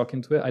any stock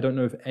into it. I don't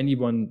know if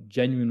anyone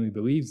genuinely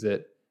believes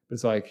it, but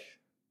it's like,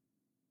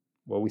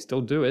 well, we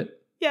still do it.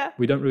 Yeah.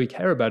 We don't really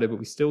care about it, but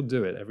we still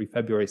do it every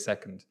February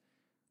 2nd.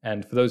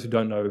 And for those who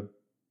don't know,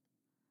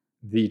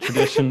 the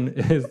tradition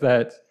is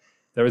that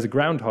there is a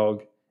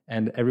groundhog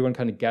and everyone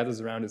kind of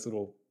gathers around its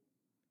little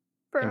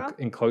Burrow.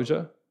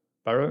 enclosure,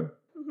 burrow.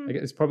 Mm-hmm. I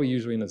guess it's probably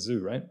usually in a zoo,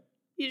 right?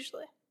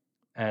 Usually.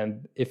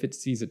 And if it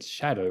sees its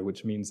shadow,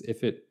 which means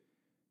if it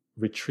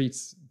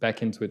retreats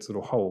back into its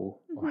little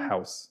hole or Mhm.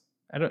 house,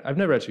 I've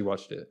never actually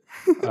watched it,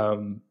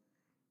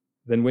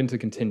 then winter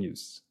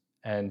continues.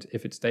 And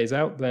if it stays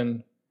out,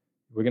 then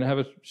we're going to have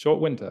a short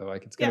winter.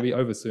 Like it's going to be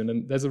over soon.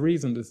 And there's a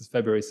reason this is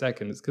February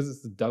 2nd. It's because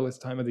it's the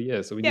dullest time of the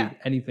year. So we need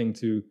anything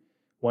to,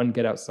 one,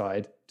 get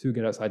outside, two,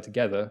 get outside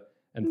together,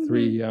 and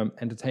three,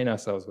 entertain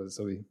ourselves with.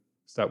 So we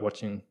start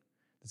watching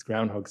this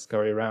groundhog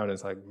scurry around.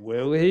 It's like,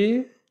 will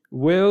he?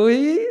 Will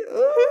he?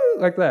 Ooh,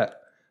 like that.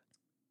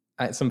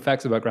 Some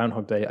facts about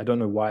Groundhog Day. I don't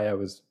know why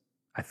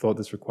I thought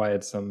this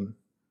required some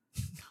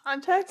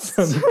Context.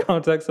 some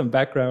context, some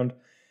background.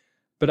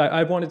 But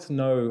I wanted to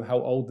know how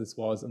old this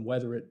was and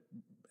whether it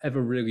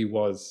ever really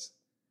was.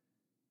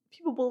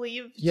 People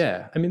believed.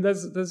 Yeah. I mean,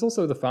 there's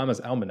also the Farmer's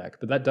Almanac,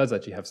 but that does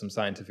actually have some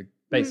scientific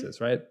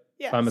basis, right?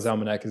 Yes. Farmer's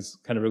Almanac is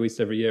kind of released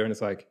every year, and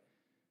it's like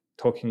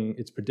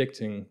it's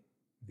predicting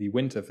the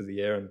winter for the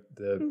year and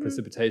the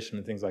precipitation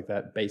and things like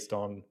that based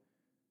on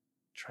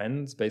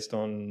trends, based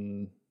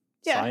on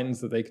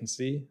signs that they can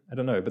see. I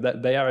don't know,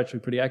 but they are actually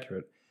pretty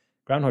accurate.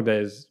 Groundhog Day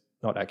is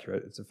not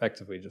accurate. It's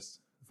effectively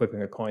just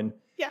flipping a coin.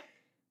 Yeah.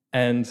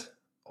 And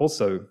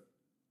also,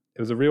 it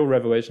was a real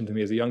revelation to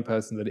me as a young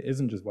person that it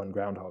isn't just one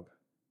groundhog.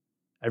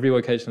 Every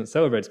location that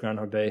celebrates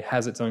Groundhog Day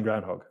has its own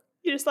groundhog.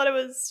 You just thought it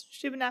was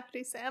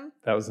Shubenacadie Sam?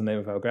 That was the name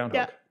of our groundhog.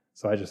 Yeah.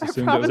 So I just Our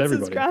assumed it was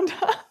province's everybody.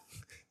 groundhog.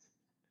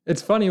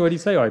 It's funny when you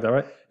say like that,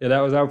 right? Yeah, that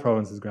was our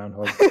province's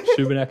groundhog,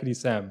 Shubenacadie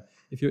Sam.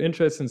 If you're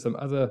interested in some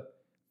other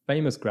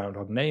famous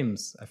groundhog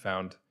names I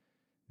found,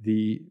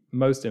 the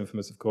most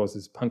infamous, of course,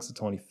 is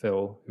Punxsutawney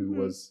Phil, who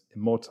was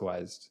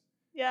immortalized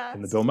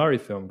in the Bill Murray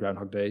film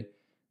Groundhog Day.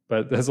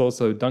 But there's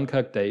also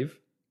Dunkirk Dave.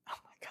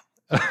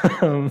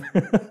 Oh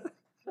my God.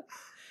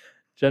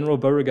 General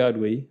Beauregard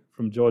Lee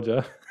from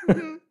Georgia.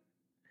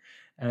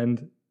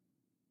 And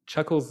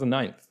Chuckles the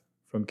Ninth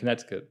from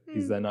Connecticut.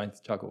 He's their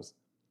ninth Chuckles.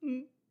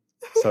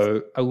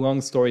 So a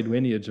long storied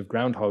lineage of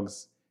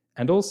groundhogs.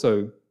 And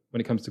also,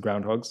 when it comes to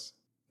groundhogs,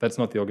 that's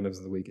not the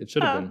organism of the week. It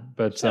should have been.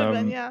 But Should have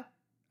been, yeah.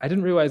 I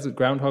didn't realize that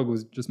groundhog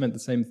was just meant the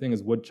same thing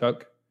as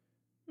woodchuck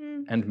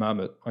and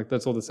marmot. Like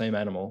that's all the same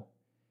animal.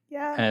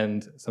 Yeah.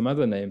 And some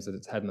other names that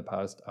it's had in the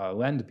past are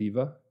land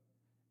beaver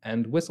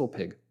and whistle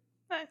pig.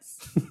 Nice.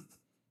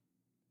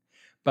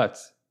 But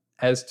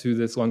as to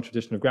this long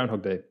tradition of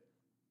Groundhog Day,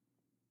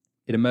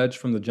 it emerged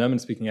from the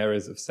German-speaking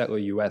areas of settler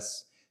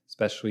US,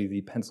 especially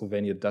the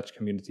Pennsylvania Dutch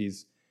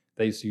communities.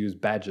 They used to use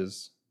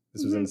badges.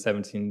 This was in the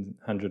 1700s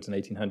and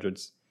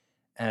 1800s.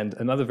 And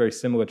another very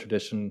similar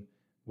tradition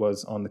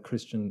was on the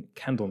Christian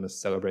Candlemas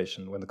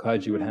celebration, when the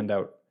clergy would hand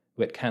out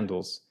lit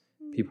candles.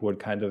 People would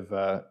kind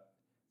of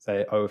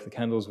say, oh, if the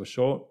candles were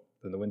short,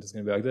 then the winter's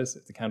going to be like this.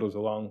 If the candles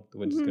were long, the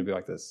winter's going to be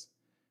like this.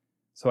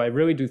 So I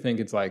really do think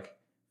it's like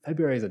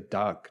February is a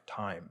dark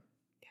time.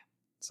 Yeah.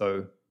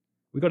 So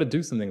we got to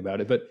do something about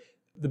it. But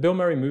the Bill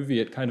Murray movie,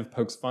 it kind of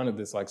pokes fun at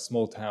this like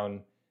small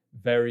town,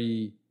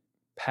 very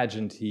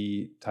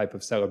pageanty type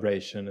of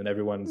celebration. And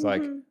everyone's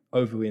like,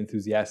 overly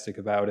enthusiastic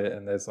about it,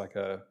 and there's like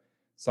a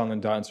song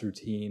and dance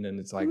routine, and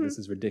it's like, this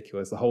is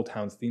ridiculous. The whole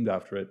town's themed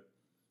after it.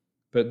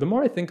 But the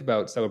more I think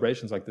about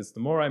celebrations like this,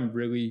 the more I'm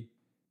really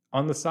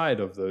on the side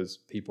of those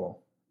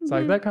people. It's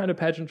like that kind of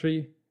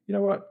pageantry, you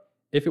know what?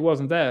 If it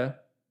wasn't there,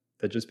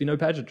 there'd just be no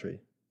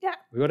pageantry. Yeah.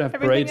 We got to have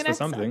parades for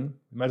something.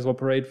 We might as well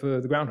parade for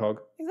the groundhog.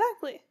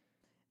 Exactly.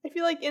 I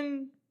feel like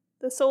in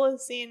the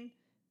Solacene,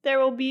 there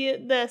will be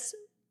this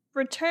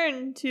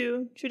return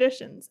to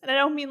traditions. And I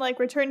don't mean like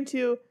return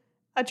to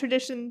a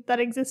tradition that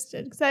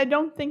existed. Because I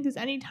don't think there's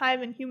any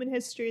time in human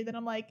history that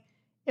I'm like,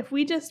 if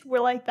we just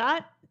were like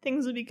that,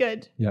 things would be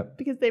good. Yep.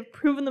 Because they've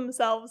proven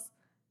themselves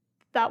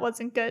that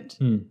wasn't good.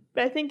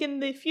 But I think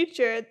in the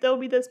future, there'll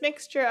be this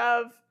mixture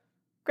of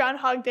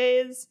Groundhog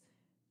Days,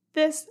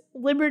 this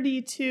liberty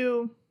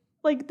to,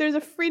 like, there's a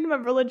freedom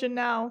of religion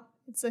now.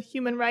 It's a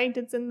human right.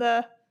 It's in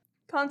the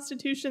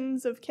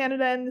constitutions of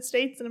Canada and the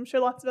States, and I'm sure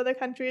lots of other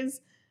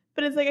countries.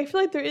 But it's like, I feel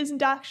like there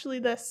isn't actually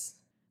this,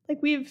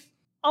 like, we've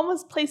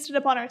almost placed it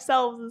upon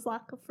ourselves as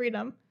lack of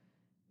freedom.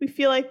 We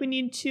feel like we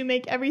need to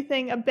make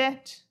everything a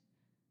bit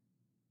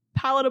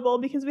palatable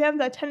because we have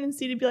that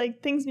tendency to be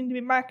like, things need to be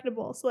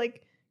marketable. So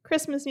like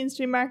Christmas needs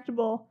to be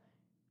marketable,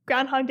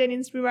 Groundhog Day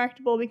needs to be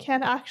marketable. We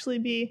can't actually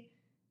be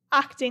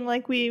acting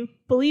like we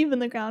believe in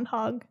the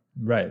groundhog.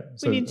 Right.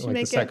 So we need to like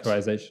make the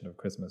secularization of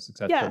Christmas,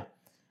 etc. Yeah.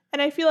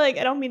 And I feel like,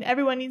 I don't mean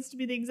everyone needs to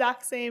be the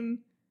exact same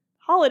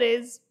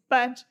holidays,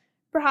 but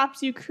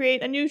perhaps you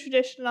create a new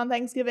tradition on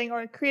Thanksgiving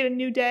or create a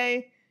new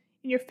day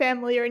in your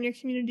family or in your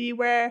community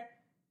where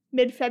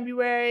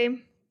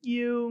mid-February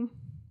you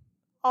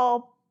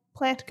all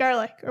plant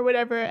garlic or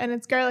whatever, and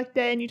it's garlic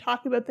day, and you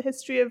talk about the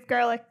history of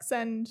garlics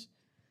and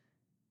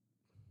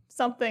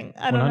something.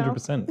 I don't know.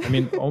 100%. I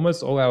mean,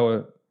 almost all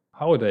our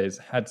holidays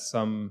had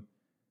some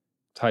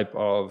type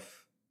of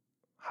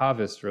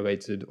harvest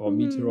related or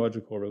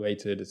meteorological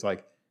related. It's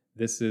like,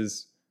 this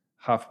is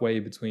halfway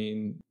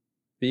between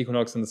the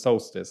equinox and the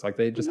solstice. Like,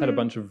 they just had a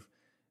bunch of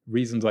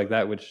reasons like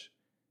that, which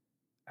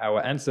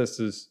our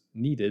ancestors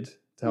needed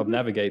to help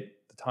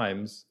navigate the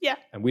times. Yeah.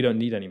 And we don't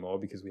need anymore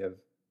because we have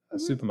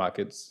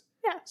supermarkets.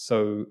 Yeah.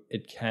 So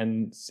it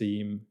can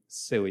seem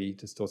silly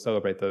to still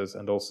celebrate those,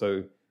 and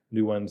also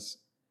new ones,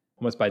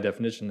 almost by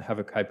definition, have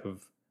a type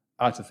of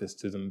artifice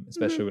to them,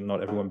 especially when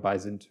not everyone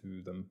buys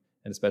into them,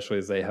 and especially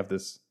as they have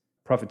this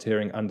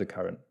profiteering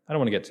undercurrent. I don't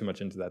want to get too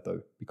much into that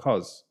though,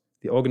 because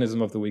the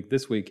organism of the week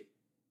this week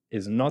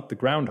is not the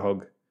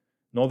groundhog,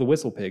 nor the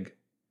whistle pig.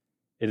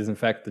 It is in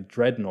fact the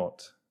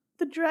dreadnought.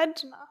 The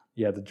dreadnought.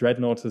 Yeah, the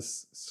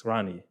Dreadnoughtus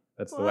srani.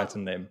 That's the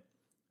Latin name.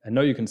 I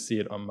know you can see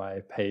it on my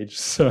page,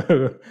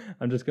 so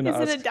I'm just going to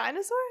ask. Is it a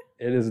dinosaur?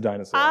 It is a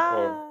dinosaur,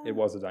 or it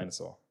was a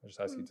dinosaur. I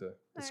just ask you to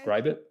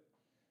describe it.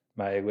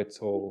 My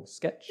little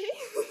sketch.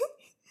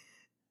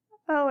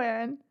 Oh,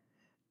 Aaron.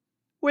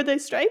 Were they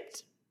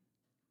striped?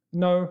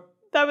 No.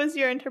 That was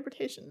your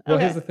interpretation. Well,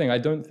 here's the thing. I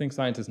don't think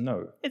scientists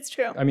know. It's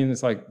true. I mean,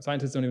 it's like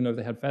scientists don't even know if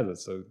they had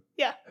feathers, so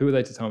yeah. Who are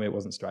they to tell me it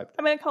wasn't striped?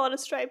 I'm going to call it a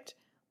striped,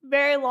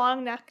 very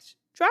long-necked,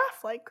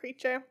 giraffe-like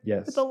creature.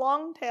 Yes. With a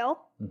long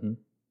tail. Mm-hmm.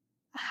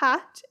 A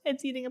hat.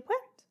 It's eating a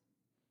plant.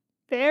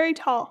 Very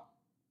tall.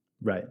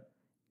 Right.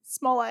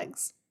 Small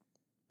legs.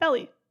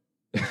 Belly.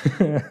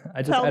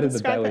 I just added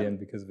the belly in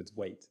because of its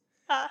weight.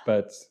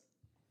 But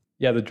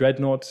yeah, the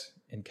dreadnought,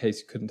 in case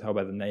you couldn't tell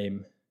by the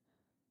name,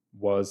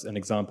 was an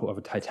example of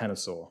a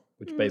titanosaur,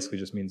 which basically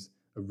just means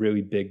a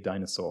really big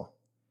dinosaur.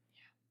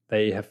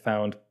 They have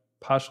found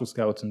partial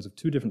skeletons of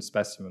 2 different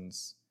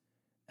specimens,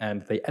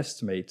 and they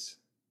estimate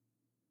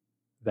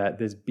that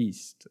this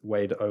beast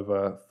weighed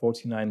over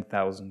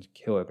 49,000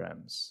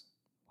 kilograms.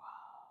 Wow.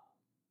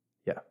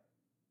 Yeah.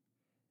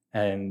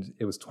 And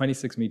it was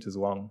 26 meters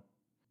long.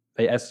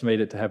 They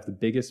estimate it to have the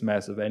biggest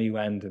mass of any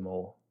land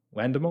animal.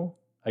 Land animal?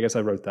 I guess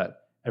I wrote that.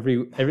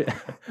 Every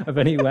of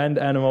any land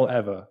animal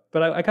ever.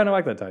 But I kind of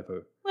like that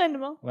typo.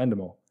 Landimal.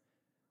 Landimal.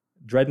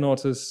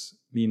 Dreadnoughtus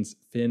means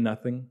fear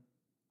nothing.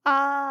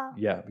 Ah.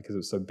 Yeah, because it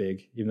was so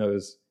big, even though it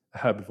was a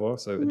herbivore,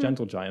 so a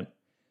gentle giant.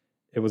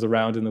 It was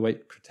around in the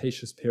late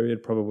Cretaceous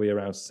period, probably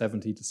around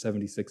 70 to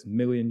 76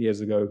 million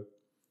years ago.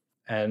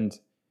 And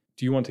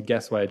do you want to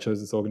guess why I chose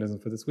this organism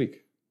for this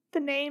week? The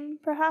name,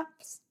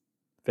 perhaps?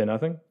 Fear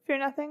nothing? Fear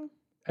nothing?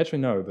 Actually,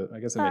 no, but I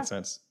guess it makes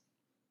sense.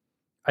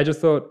 I just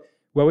thought,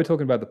 well, we're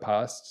talking about the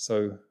past,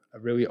 so a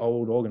really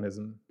old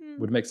organism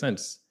would make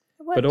sense.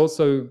 But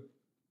also,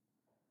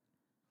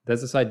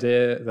 there's this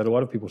idea that a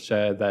lot of people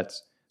share that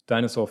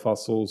dinosaur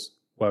fossils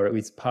were at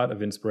least part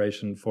of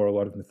inspiration for a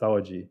lot of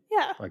mythology,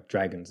 like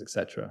dragons,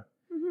 etc.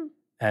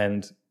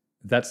 And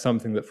that's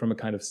something that from a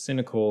kind of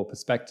cynical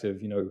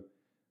perspective, you know,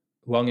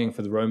 longing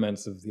for the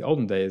romance of the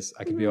olden days,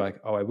 I could be like,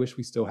 oh, I wish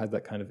we still had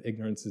that kind of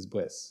ignorance is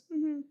bliss.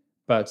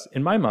 But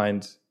in my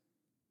mind,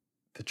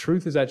 the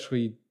truth is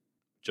actually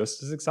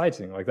just as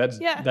exciting. Like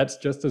that's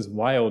just as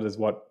wild as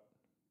what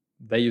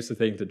they used to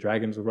think that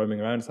dragons were roaming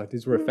around. It's like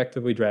these were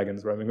effectively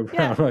dragons roaming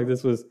around. Like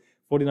this was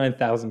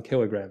 49,000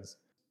 kilograms.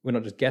 We're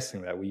not just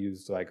guessing that. We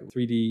used like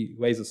 3D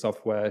laser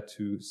software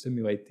to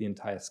simulate the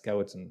entire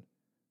skeleton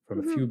from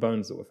a few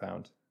bones that were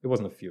found. It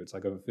wasn't a few, it's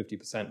like over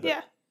 50%.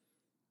 But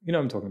You know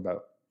what I'm talking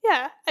about.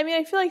 Yeah. I mean,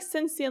 I feel like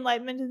since the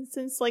Enlightenment and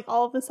since like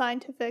all of the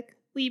scientific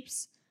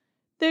leaps,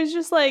 there's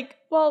just like,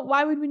 well,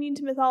 why would we need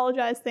to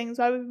mythologize things?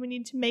 Why would we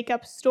need to make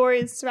up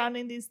stories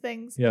surrounding these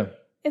things? Yeah.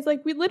 It's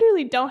like we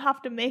literally don't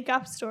have to make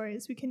up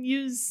stories. We can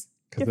use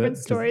different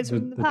stories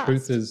from the past. The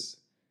truth is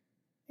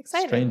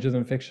exciting. Stranger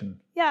than fiction.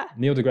 Yeah.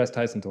 Neil deGrasse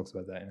Tyson talks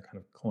about that in a kind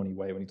of corny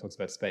way when he talks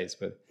about space,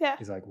 but yeah.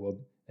 he's like, well,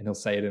 and he'll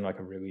say it in like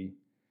a really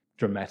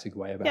dramatic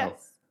way about how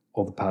yes.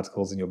 all the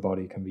particles in your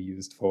body can be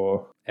used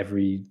for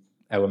every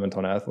element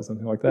on Earth or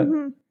something like that.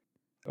 Mm-hmm.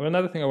 Well,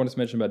 another thing I wanted to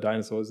mention about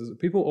dinosaurs is that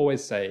people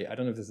always say, I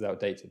don't know if this is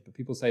outdated, but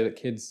people say that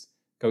kids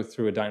go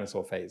through a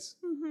dinosaur phase.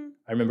 Mm-hmm.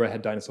 I remember I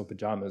had dinosaur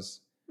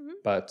pajamas, mm-hmm.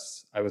 but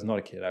I was not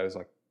a kid. I was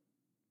like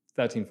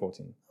 13,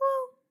 14.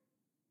 Well,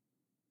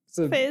 it's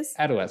a phase.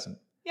 Adolescent.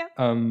 Yeah.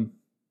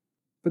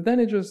 But then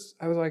I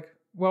was like,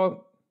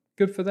 well,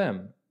 good for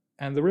them.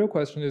 And the real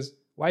question is,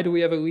 why do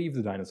we ever leave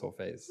the dinosaur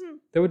phase?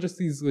 There were just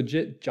these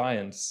legit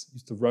giants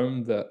used to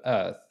roam the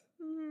Earth.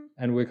 Mm-hmm.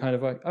 And we're kind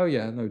of like, oh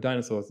yeah, no,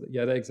 dinosaurs,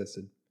 yeah, they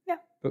existed. Yeah.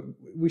 But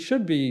I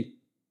should be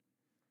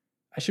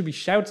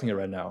shouting it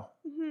right now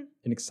mm-hmm.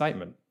 in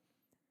excitement.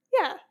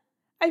 Yeah.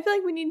 I feel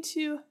like we need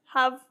to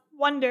have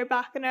wonder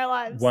back in our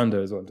lives.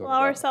 Wonder is what I'm talking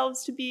Allow about.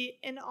 ourselves to be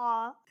in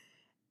awe.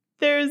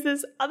 There's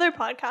this other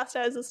podcast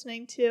I was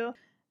listening to,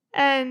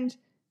 and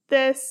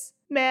this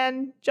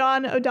man,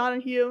 John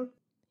O'Donohue,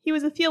 he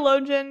was a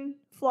theologian,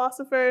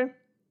 philosopher,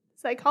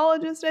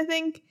 psychologist, I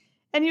think,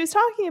 and he was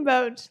talking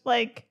about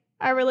like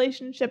our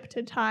relationship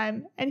to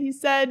time, and he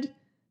said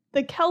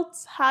the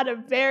Celts had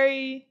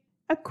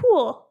a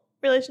cool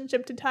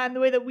relationship to time, the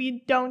way that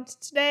we don't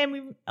today,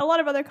 and a lot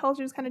of other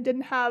cultures kind of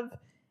didn't have,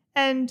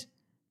 and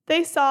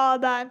they saw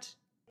that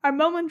our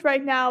moment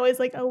right now is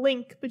like a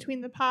link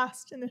between the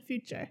past and the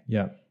future.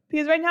 Yeah.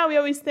 Because right now we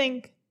always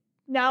think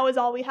now is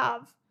all we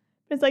have.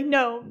 But it's like,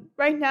 no,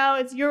 right now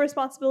it's your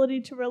responsibility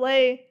to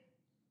relay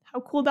how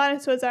cool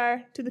dinosaurs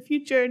are to the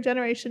future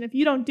generation. If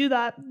you don't do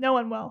that, no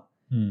one will.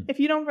 If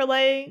you don't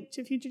relay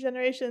to future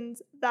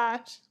generations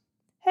that,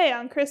 hey,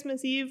 on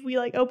Christmas Eve we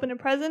like open a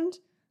present,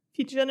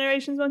 future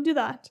generations won't do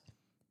that.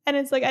 And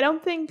it's like, I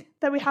don't think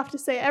that we have to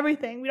say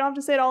everything. We don't have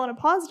to say it all in a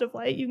positive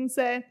light. You can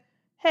say,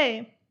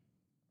 hey,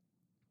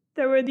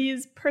 there were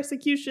these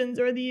persecutions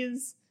or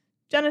these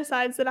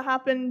genocides that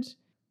happened,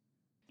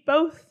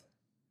 both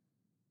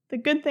the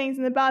good things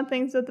and the bad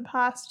things of the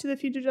past to the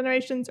future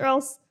generations, or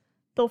else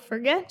they'll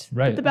forget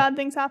that the bad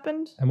things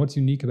happened. And what's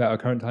unique about our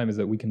current time is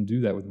that we can do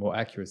that with more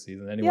accuracy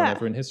than anyone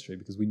ever in history,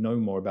 because we know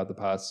more about the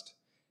past.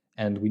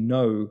 And we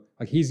know,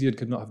 like Hesiod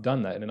could not have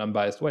done that in an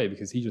unbiased way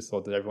because he just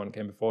thought that everyone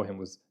came before him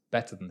was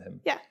better than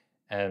him. Yeah.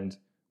 And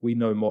we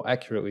know more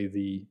accurately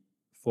the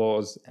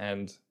flaws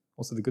and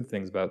also the good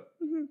things about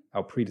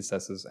our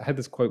predecessors. I had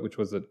this quote, which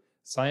was that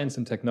science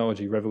and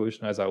technology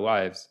revolutionize our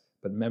lives,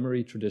 but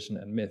memory, tradition,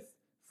 and myth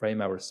frame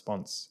our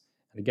response.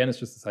 And again, it's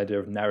just this idea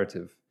of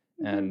narrative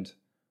and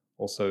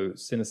also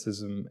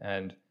cynicism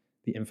and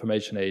the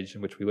information age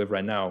in which we live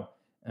right now.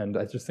 And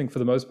I just think for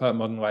the most part,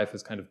 modern life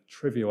has kind of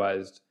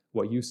trivialized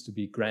what used to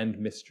be grand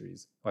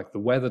mysteries. Like the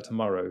weather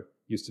tomorrow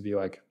used to be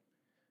like,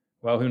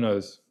 well, who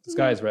knows? The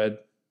sky's red.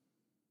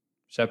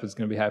 Shepard's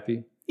going to be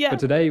happy. Yeah. But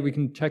today we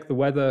can check the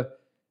weather,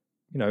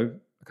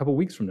 a couple of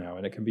weeks from now,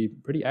 and it can be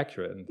pretty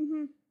accurate.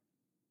 And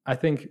I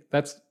think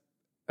that's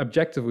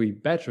objectively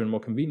better and more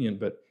convenient,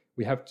 but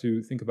we have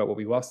to think about what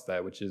we lost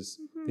there, which is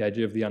the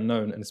idea of the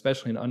unknown, and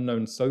especially an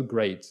unknown so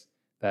great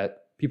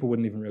that people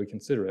wouldn't even really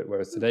consider it.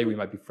 Whereas today we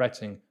might be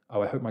fretting,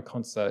 oh, I hope my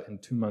concert in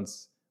 2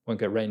 months won't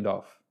get rained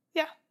off.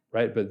 Yeah.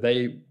 Right? But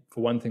they,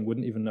 for one thing,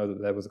 wouldn't even know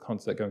that there was a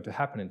concert going to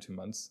happen in 2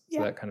 months.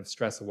 So that kind of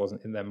stressor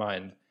wasn't in their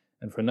mind.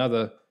 And for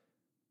another,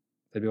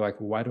 they'd be like,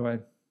 well,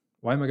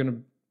 why am I going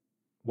to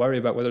worry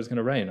about whether it's going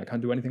to rain? I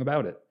can't do anything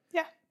about it.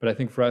 Yeah. But I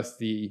think for us,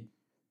 the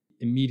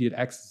immediate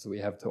access that we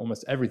have to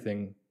almost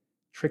everything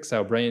tricks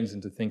our brains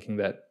into thinking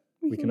that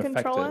we can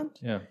affect it.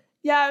 Yeah.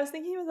 Yeah, I was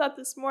thinking about that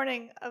this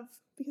morning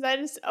because I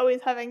just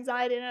always have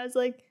anxiety, and I was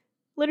like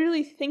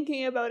literally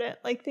thinking about it,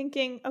 like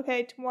thinking,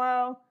 okay,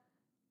 tomorrow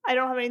I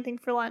don't have anything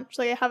for lunch.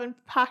 Like I haven't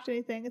packed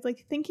anything. It's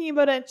like thinking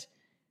about it.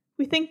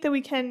 We think that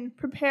we can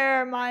prepare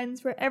our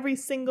minds for every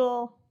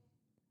single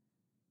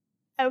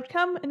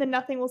outcome and then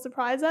nothing will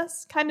surprise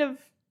us. Kind of,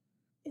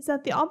 is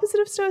that the opposite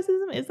of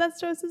stoicism? Is that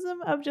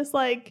stoicism of just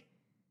like,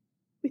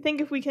 we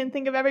think if we can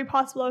think of every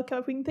possible outcome,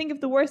 if we can think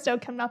of the worst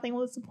outcome, nothing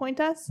will disappoint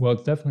us? Well,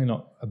 it's definitely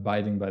not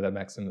abiding by that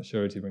maxim that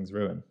surety brings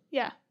ruin.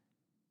 Yeah.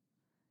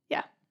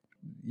 Yeah.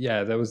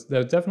 Yeah, there was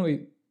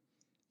definitely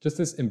just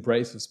this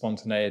embrace of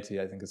spontaneity,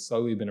 I think, has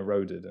slowly been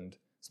eroded. And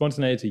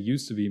spontaneity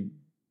used to be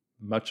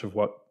much of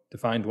what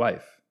defined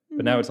life.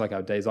 But now it's like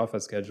our days off are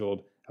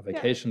scheduled, our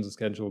vacations are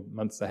scheduled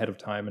months ahead of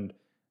time. And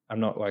I'm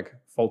not like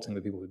faulting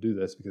the people who do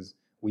this because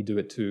we do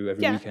it too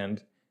every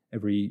weekend,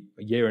 every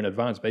year in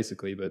advance,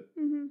 basically. But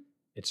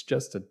it's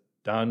just a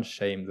darn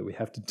shame that we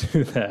have to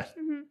do that.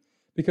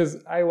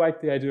 Because I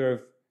like the idea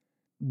of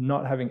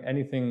not having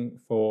anything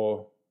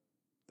for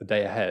the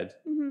day ahead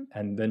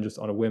and then just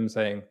on a whim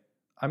saying,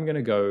 I'm going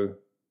to go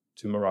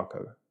to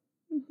Morocco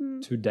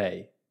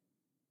today.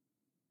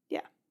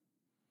 Yeah.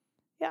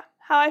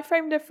 how I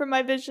framed it from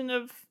my vision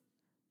of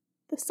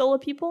the solar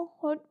people.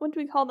 What do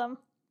we call them?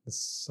 The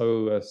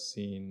solar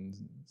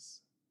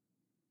scenes.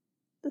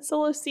 The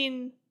solar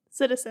scene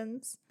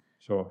citizens.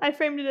 Sure. I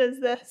framed it as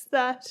this,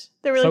 that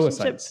the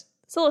relationship,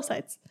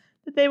 Solicites,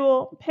 that they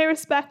will pay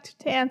respect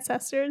to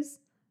ancestors,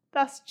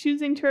 thus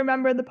choosing to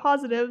remember the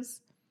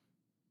positives.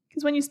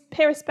 Because when you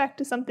pay respect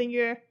to something,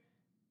 you're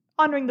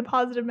honoring the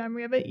positive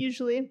memory of it,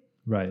 usually.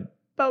 Right.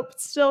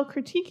 But still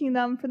critiquing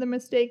them for the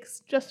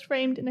mistakes, just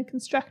framed in a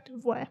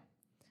constructive way.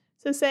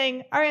 So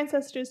saying, our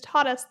ancestors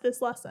taught us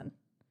this lesson,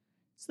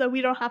 so that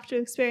we don't have to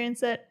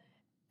experience it,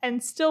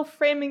 and still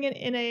framing it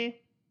in a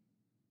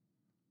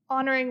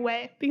honoring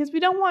way, because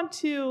we don't want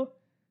to,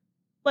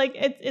 like,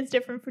 it's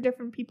different for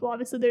different people.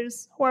 Obviously,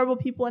 there's horrible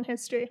people in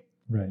history.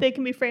 Right. They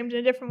can be framed in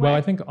a different way. Well,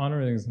 I think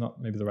honoring is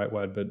not maybe the right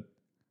word, but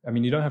I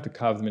mean, you don't have to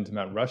carve them into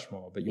Mount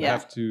Rushmore, but you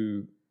have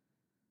to,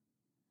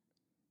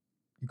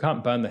 you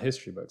can't burn the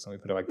history books, let me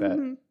put it like that.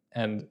 Mm-hmm.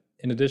 And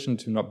in addition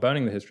to not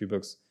burning the history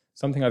books,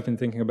 something I've been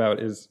thinking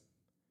about is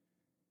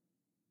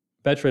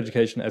better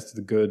education as to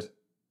the good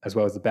as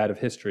well as the bad of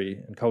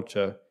history and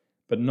culture,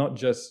 but not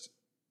just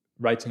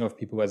writing off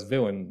people as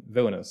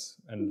villainous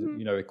and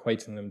you know,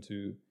 equating them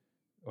to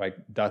like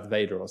Darth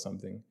Vader or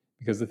something.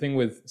 Because the thing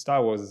with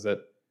Star Wars is that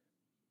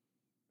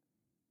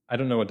I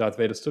don't know what Darth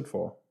Vader stood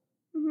for,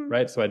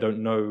 right? So I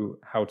don't know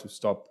how to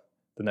stop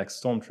the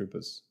next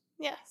stormtroopers.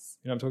 Yes.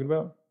 You know what I'm talking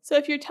about? So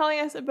if you're telling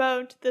us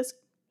about this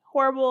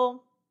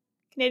horrible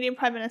Canadian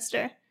Prime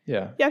Minister,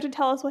 yeah, you have to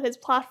tell us what his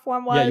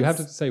platform was. Yeah, you have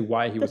to say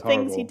why he was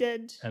horrible. The things he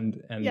did.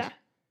 And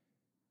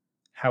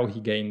how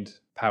he gained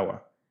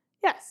power.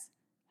 Yes.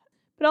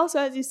 But also,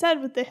 as you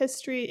said, with the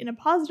history in a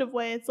positive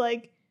way, it's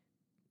like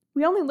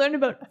we only learn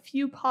about a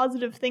few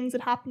positive things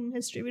that happened in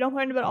history. We don't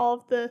learn about all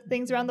of the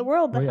things around the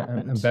world that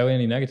happened. And barely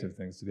any negative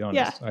things, to be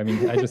honest. Yeah. I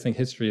mean, I just think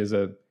history is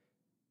a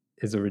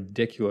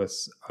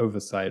ridiculous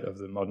oversight of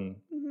the modern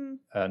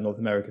North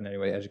American,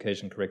 anyway,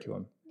 education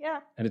curriculum. Yeah.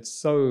 And it's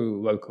so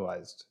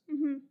localized.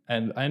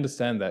 And I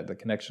understand that, the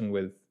connection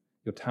with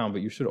your town,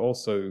 but you should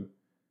also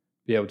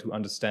be able to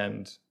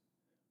understand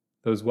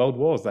those world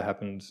wars that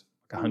happened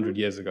like 100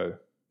 years ago.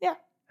 Yeah.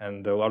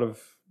 And a lot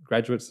of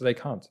graduates today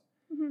can't.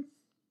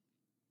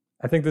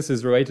 I think this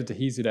is related to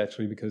Hesiod,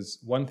 actually, because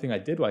one thing I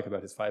did like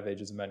about his 5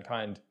 Ages of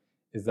Mankind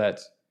is that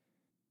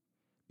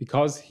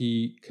because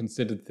he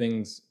considered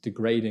things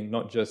degrading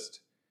not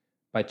just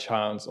by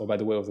chance or by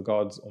the will of the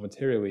gods or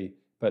materially,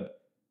 but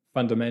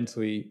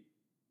fundamentally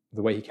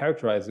the way he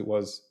characterized it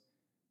was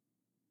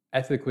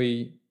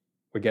ethically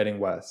we're getting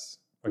worse.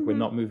 Like we're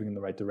not moving in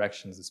the right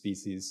direction as a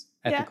species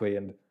ethically,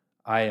 and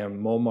I am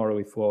more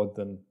morally flawed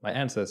than my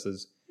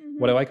ancestors.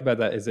 What I like about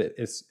that is it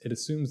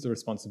assumes the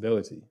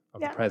responsibility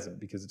of the present,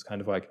 because it's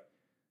kind of like,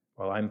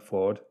 well, I'm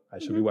flawed, I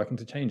should be working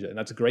to change it. And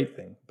that's a great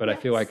thing. But I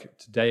feel like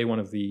today one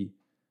of the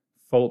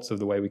faults of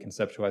the way we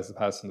conceptualize the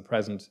past and the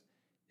present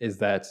is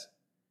that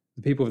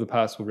the people of the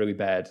past were really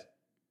bad,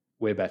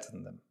 we're better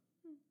than them.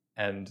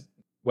 And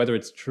whether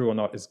it's true or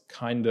not is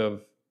kind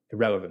of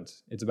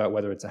irrelevant. It's about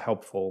whether it's a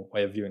helpful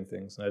way of viewing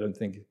things. And I don't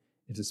think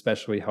it's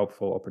especially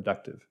helpful or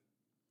productive.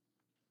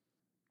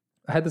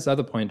 I had this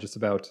other point just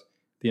about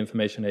the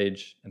information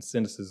age and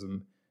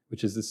cynicism,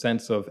 which is the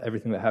sense of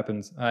everything that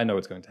happens, I know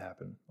it's going to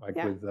happen. Like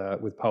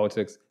with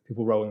politics,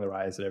 people rolling their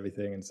eyes at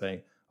everything and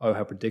saying, oh,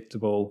 how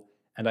predictable.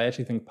 And I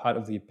actually think part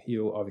of the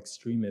appeal of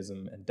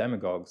extremism and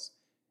demagogues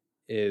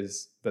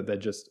is that they're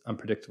just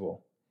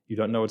unpredictable. You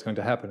don't know what's going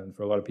to happen. And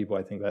for a lot of people,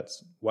 I think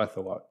that's worth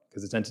a lot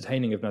because it's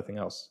entertaining, if nothing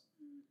else.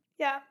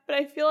 Yeah, but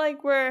I feel like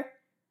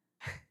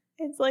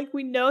it's like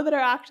we know that our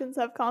actions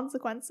have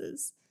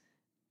consequences.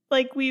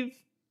 Like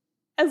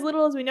as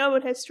little as we know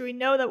about history, we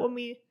know that when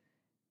we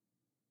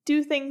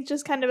do things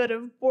just kind of out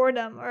of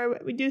boredom or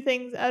we do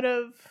things out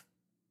of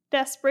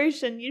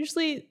desperation,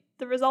 usually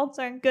the results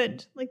aren't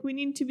good. Like we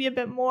need to be a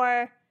bit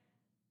more,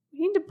 we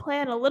need to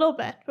plan a little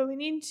bit, but we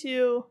need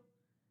to,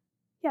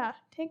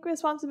 take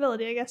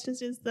responsibility, I guess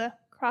just is the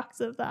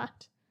crux of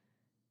that.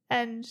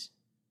 And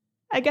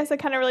I guess that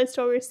kind of relates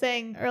to what we were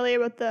saying earlier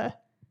about the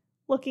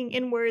looking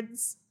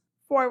inwards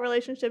for a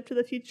relationship to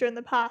the future and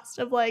the past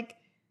of like,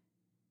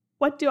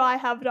 what do I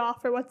have to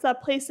offer? What's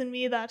that place in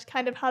me that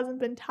kind of hasn't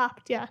been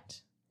tapped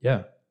yet?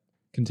 Yeah.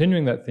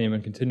 Continuing that theme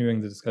and continuing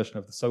the discussion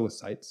of the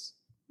Solicites,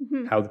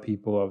 how the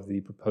people of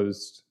the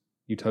proposed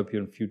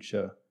utopian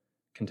future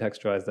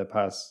contextualize their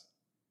past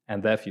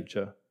and their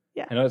future.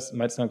 Yeah. I know it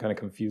might sound kind of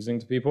confusing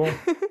to people.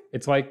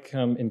 It's like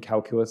in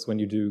calculus when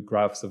you do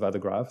graphs of other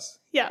graphs.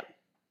 Yeah.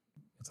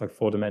 It's like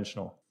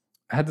 4-dimensional.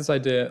 I had this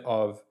idea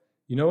of,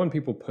 when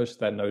people push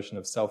that notion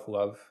of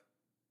self-love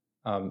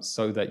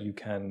so that you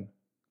can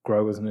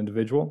grow as an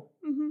individual.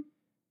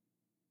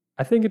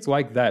 I think it's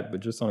like that, but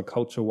just on a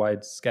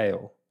culture-wide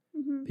scale.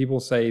 People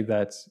say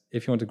that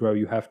if you want to grow,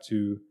 you have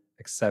to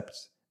accept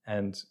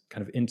and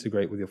kind of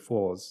integrate with your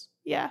flaws.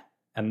 Yeah.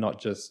 And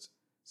not just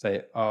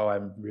say, oh,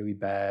 I'm really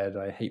bad,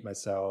 I hate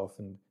myself,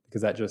 and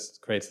because that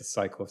just creates a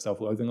cycle of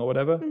self-loathing or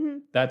whatever.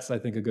 That's, I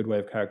think, a good way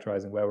of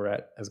characterizing where we're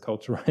at as a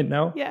culture right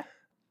now. Yeah.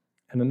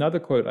 And another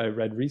quote I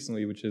read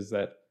recently, which is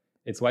that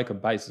it's like a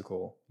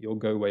bicycle. You'll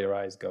go where your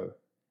eyes go.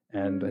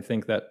 And Mhm. I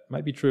think that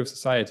might be true of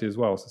society as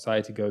well.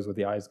 Society goes where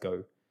the eyes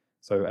go.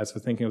 So as for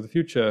thinking of the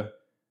future,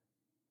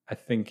 I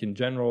think in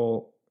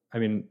general, I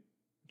mean,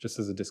 just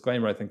as a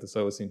disclaimer, I think the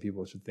Solacene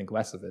people should think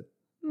less of it.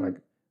 Mm.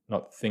 Like,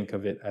 not think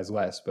of it as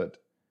less, but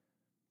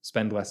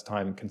spend less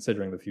time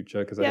considering the future,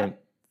 because I Yeah. don't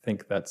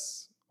think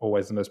that's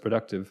always the most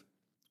productive.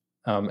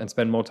 And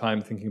spend more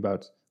time thinking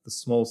about the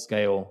small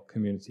scale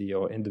community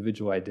or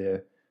individual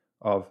idea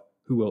of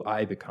who will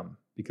I become,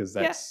 because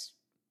that's,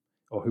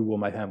 or who will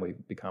my family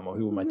become, or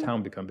who will my Mhm.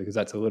 town become, because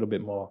that's a little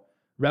bit more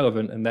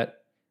relevant. And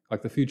that,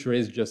 like, the future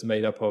is just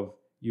made up of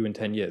you in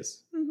 10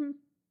 years Mhm.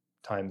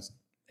 times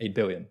 8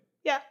 billion.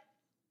 Yeah.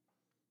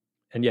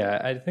 And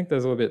yeah, I think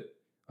there's a little bit,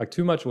 like,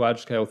 too much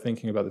large scale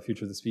thinking about the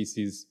future of the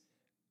species,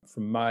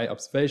 from my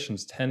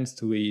observations, tends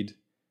to lead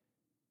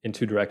in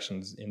two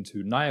directions,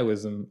 into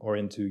nihilism or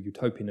into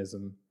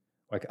utopianism,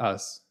 like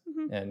us.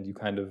 Mhm. And you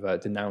kind of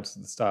denounce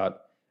at the start,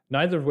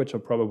 neither of which are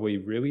probably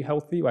really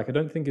healthy. Like, I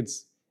don't think it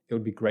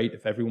would be great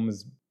if everyone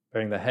was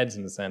burying their heads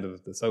in the sand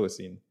of the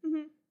Solacene.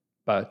 Mhm.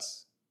 But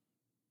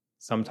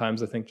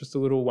sometimes I think just a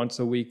little once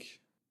a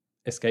week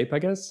escape, I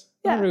guess.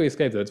 Yeah. Not really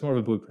escape, though. It's more of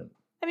a blueprint.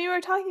 I mean, we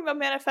were talking about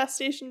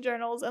manifestation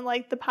journals and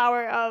like the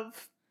power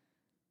of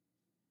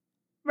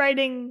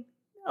writing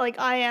like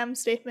I am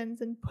statements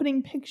and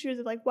putting pictures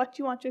of like what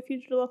you want your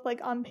future to look like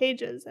on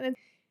pages. And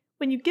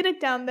when you get it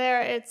down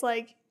there, it's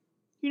like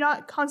you're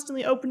not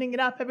constantly opening it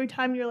up every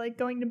time you're like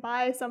going to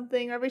buy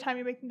something or every time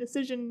you're making a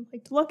decision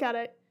like to look at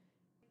it.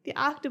 The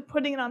act of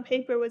putting it on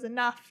paper was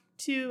enough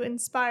to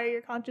inspire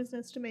your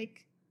consciousness to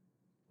make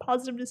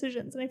positive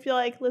decisions. And I feel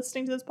like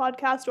listening to this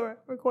podcast or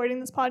recording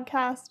this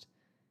podcast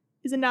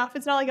is enough.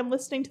 It's not like I'm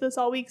listening to this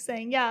all week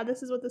saying, yeah,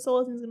 this is what the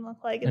Solacene is going to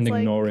look like. It's And like,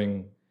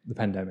 ignoring the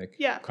pandemic,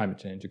 Yeah. climate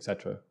change,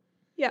 etc.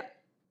 Yeah.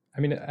 I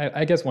mean,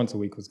 I guess once a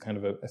week was kind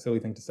of a silly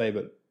thing to say,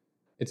 but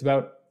it's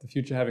about the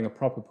future having a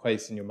proper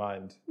place in your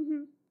mind. Mhm.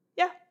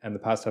 And the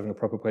past having a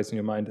proper place in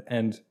your mind.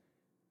 And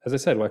as I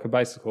said, like a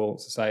bicycle,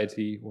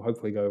 society will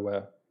hopefully go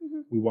where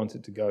Mhm. we want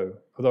it to go.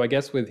 Although I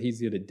guess with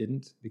Hesiod it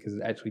didn't, because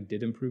it actually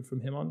did improve from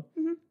him on.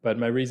 Mhm. But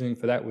my reasoning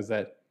for that was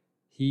that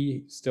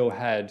he still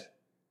had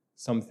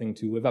something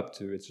to live up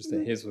to. It's just Mhm.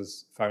 that his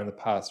was far in the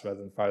past rather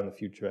than far in the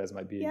future, as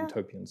might be in Yeah.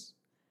 utopians.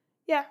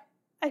 Yeah.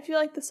 I feel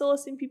like the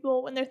Solacene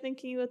people, when they're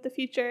thinking about the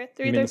future,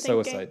 they're You mean either the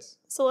thinking Solicites?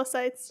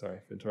 Solicites. Sorry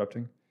for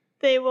interrupting.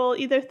 They will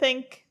either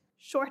think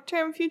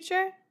short-term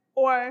future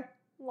or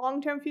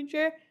long-term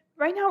future.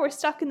 Right now we're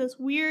stuck in this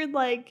weird,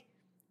 like,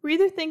 we're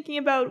either thinking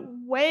about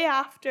way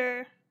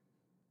after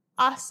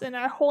us and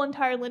our whole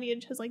entire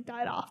lineage has like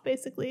died off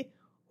basically,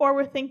 or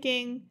we're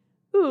thinking,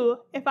 ooh,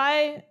 if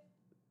I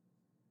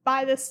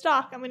buy this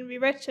stock, I'm going to be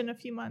rich in a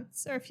few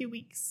months or a few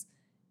weeks.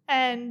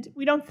 And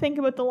we don't think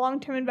about the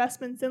long-term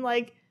investments in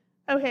like,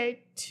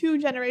 okay, 2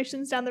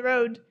 generations down the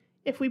road,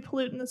 if we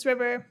pollute in this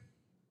river,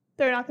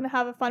 they're not going to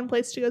have a fun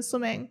place to go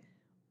swimming.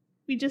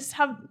 We just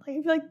have, like,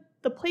 I feel like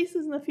the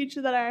places in the future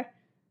that our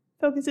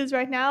focus is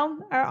right now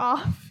are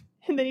off,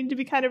 and they need to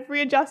be kind of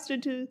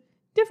readjusted to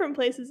different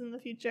places in the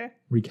future.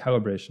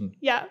 Recalibration.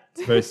 Yeah.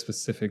 It's a very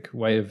specific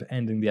way of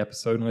ending the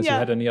episode, unless you Yeah.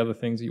 had any other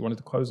things that you wanted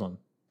to close on.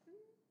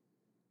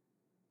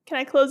 Can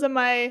I close on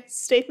my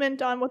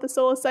statement on what the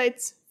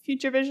Solicites'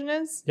 future vision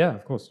is? Yeah,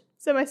 of course.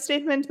 So my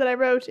statement that I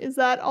wrote is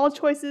that all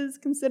choices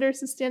consider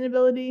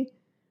sustainability.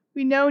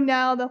 We know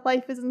now that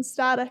life isn't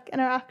static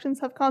and our actions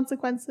have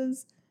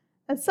consequences.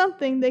 As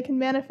something they can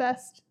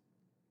manifest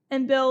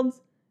and build,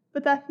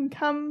 but that can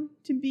come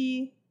to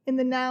be in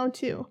the now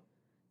too.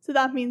 So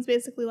that means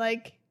basically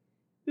like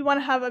we want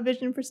to have a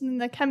vision for something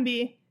that can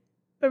be,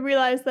 but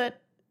realize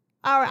that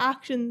our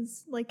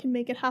actions like can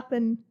make it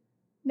happen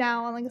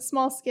now on like a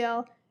small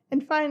scale.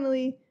 And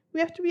finally, we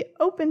have to be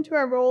open to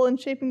our role in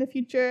shaping the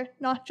future,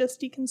 not just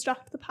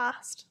deconstruct the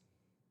past.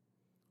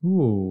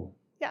 Ooh.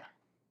 Yeah.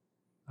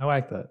 I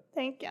like that.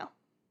 Thank you.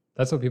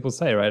 That's what people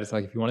say, right? It's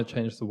like, if you want to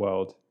change the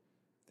world,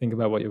 think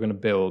about what you're going to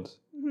build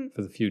hmm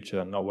for the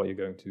future, not what you're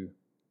going to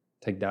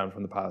take down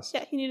from the past,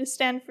 Yeah, you need to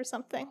stand for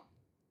something.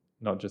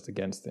 not just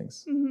against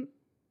things. hmm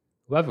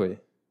Lovely.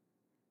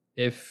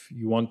 If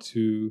you want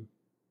to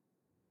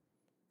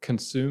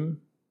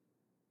consume,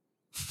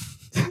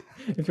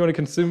 if you want to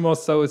consume more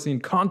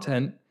Solacene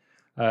content,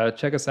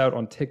 check us out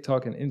on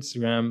TikTok and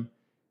Instagram.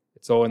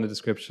 It's all in the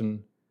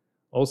description.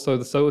 Also,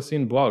 the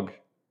Solacene blog,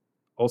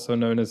 also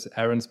known as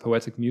Aaron's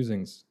Poetic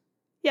Musings.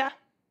 Yeah.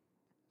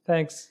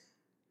 Thanks.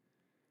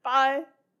 Bye.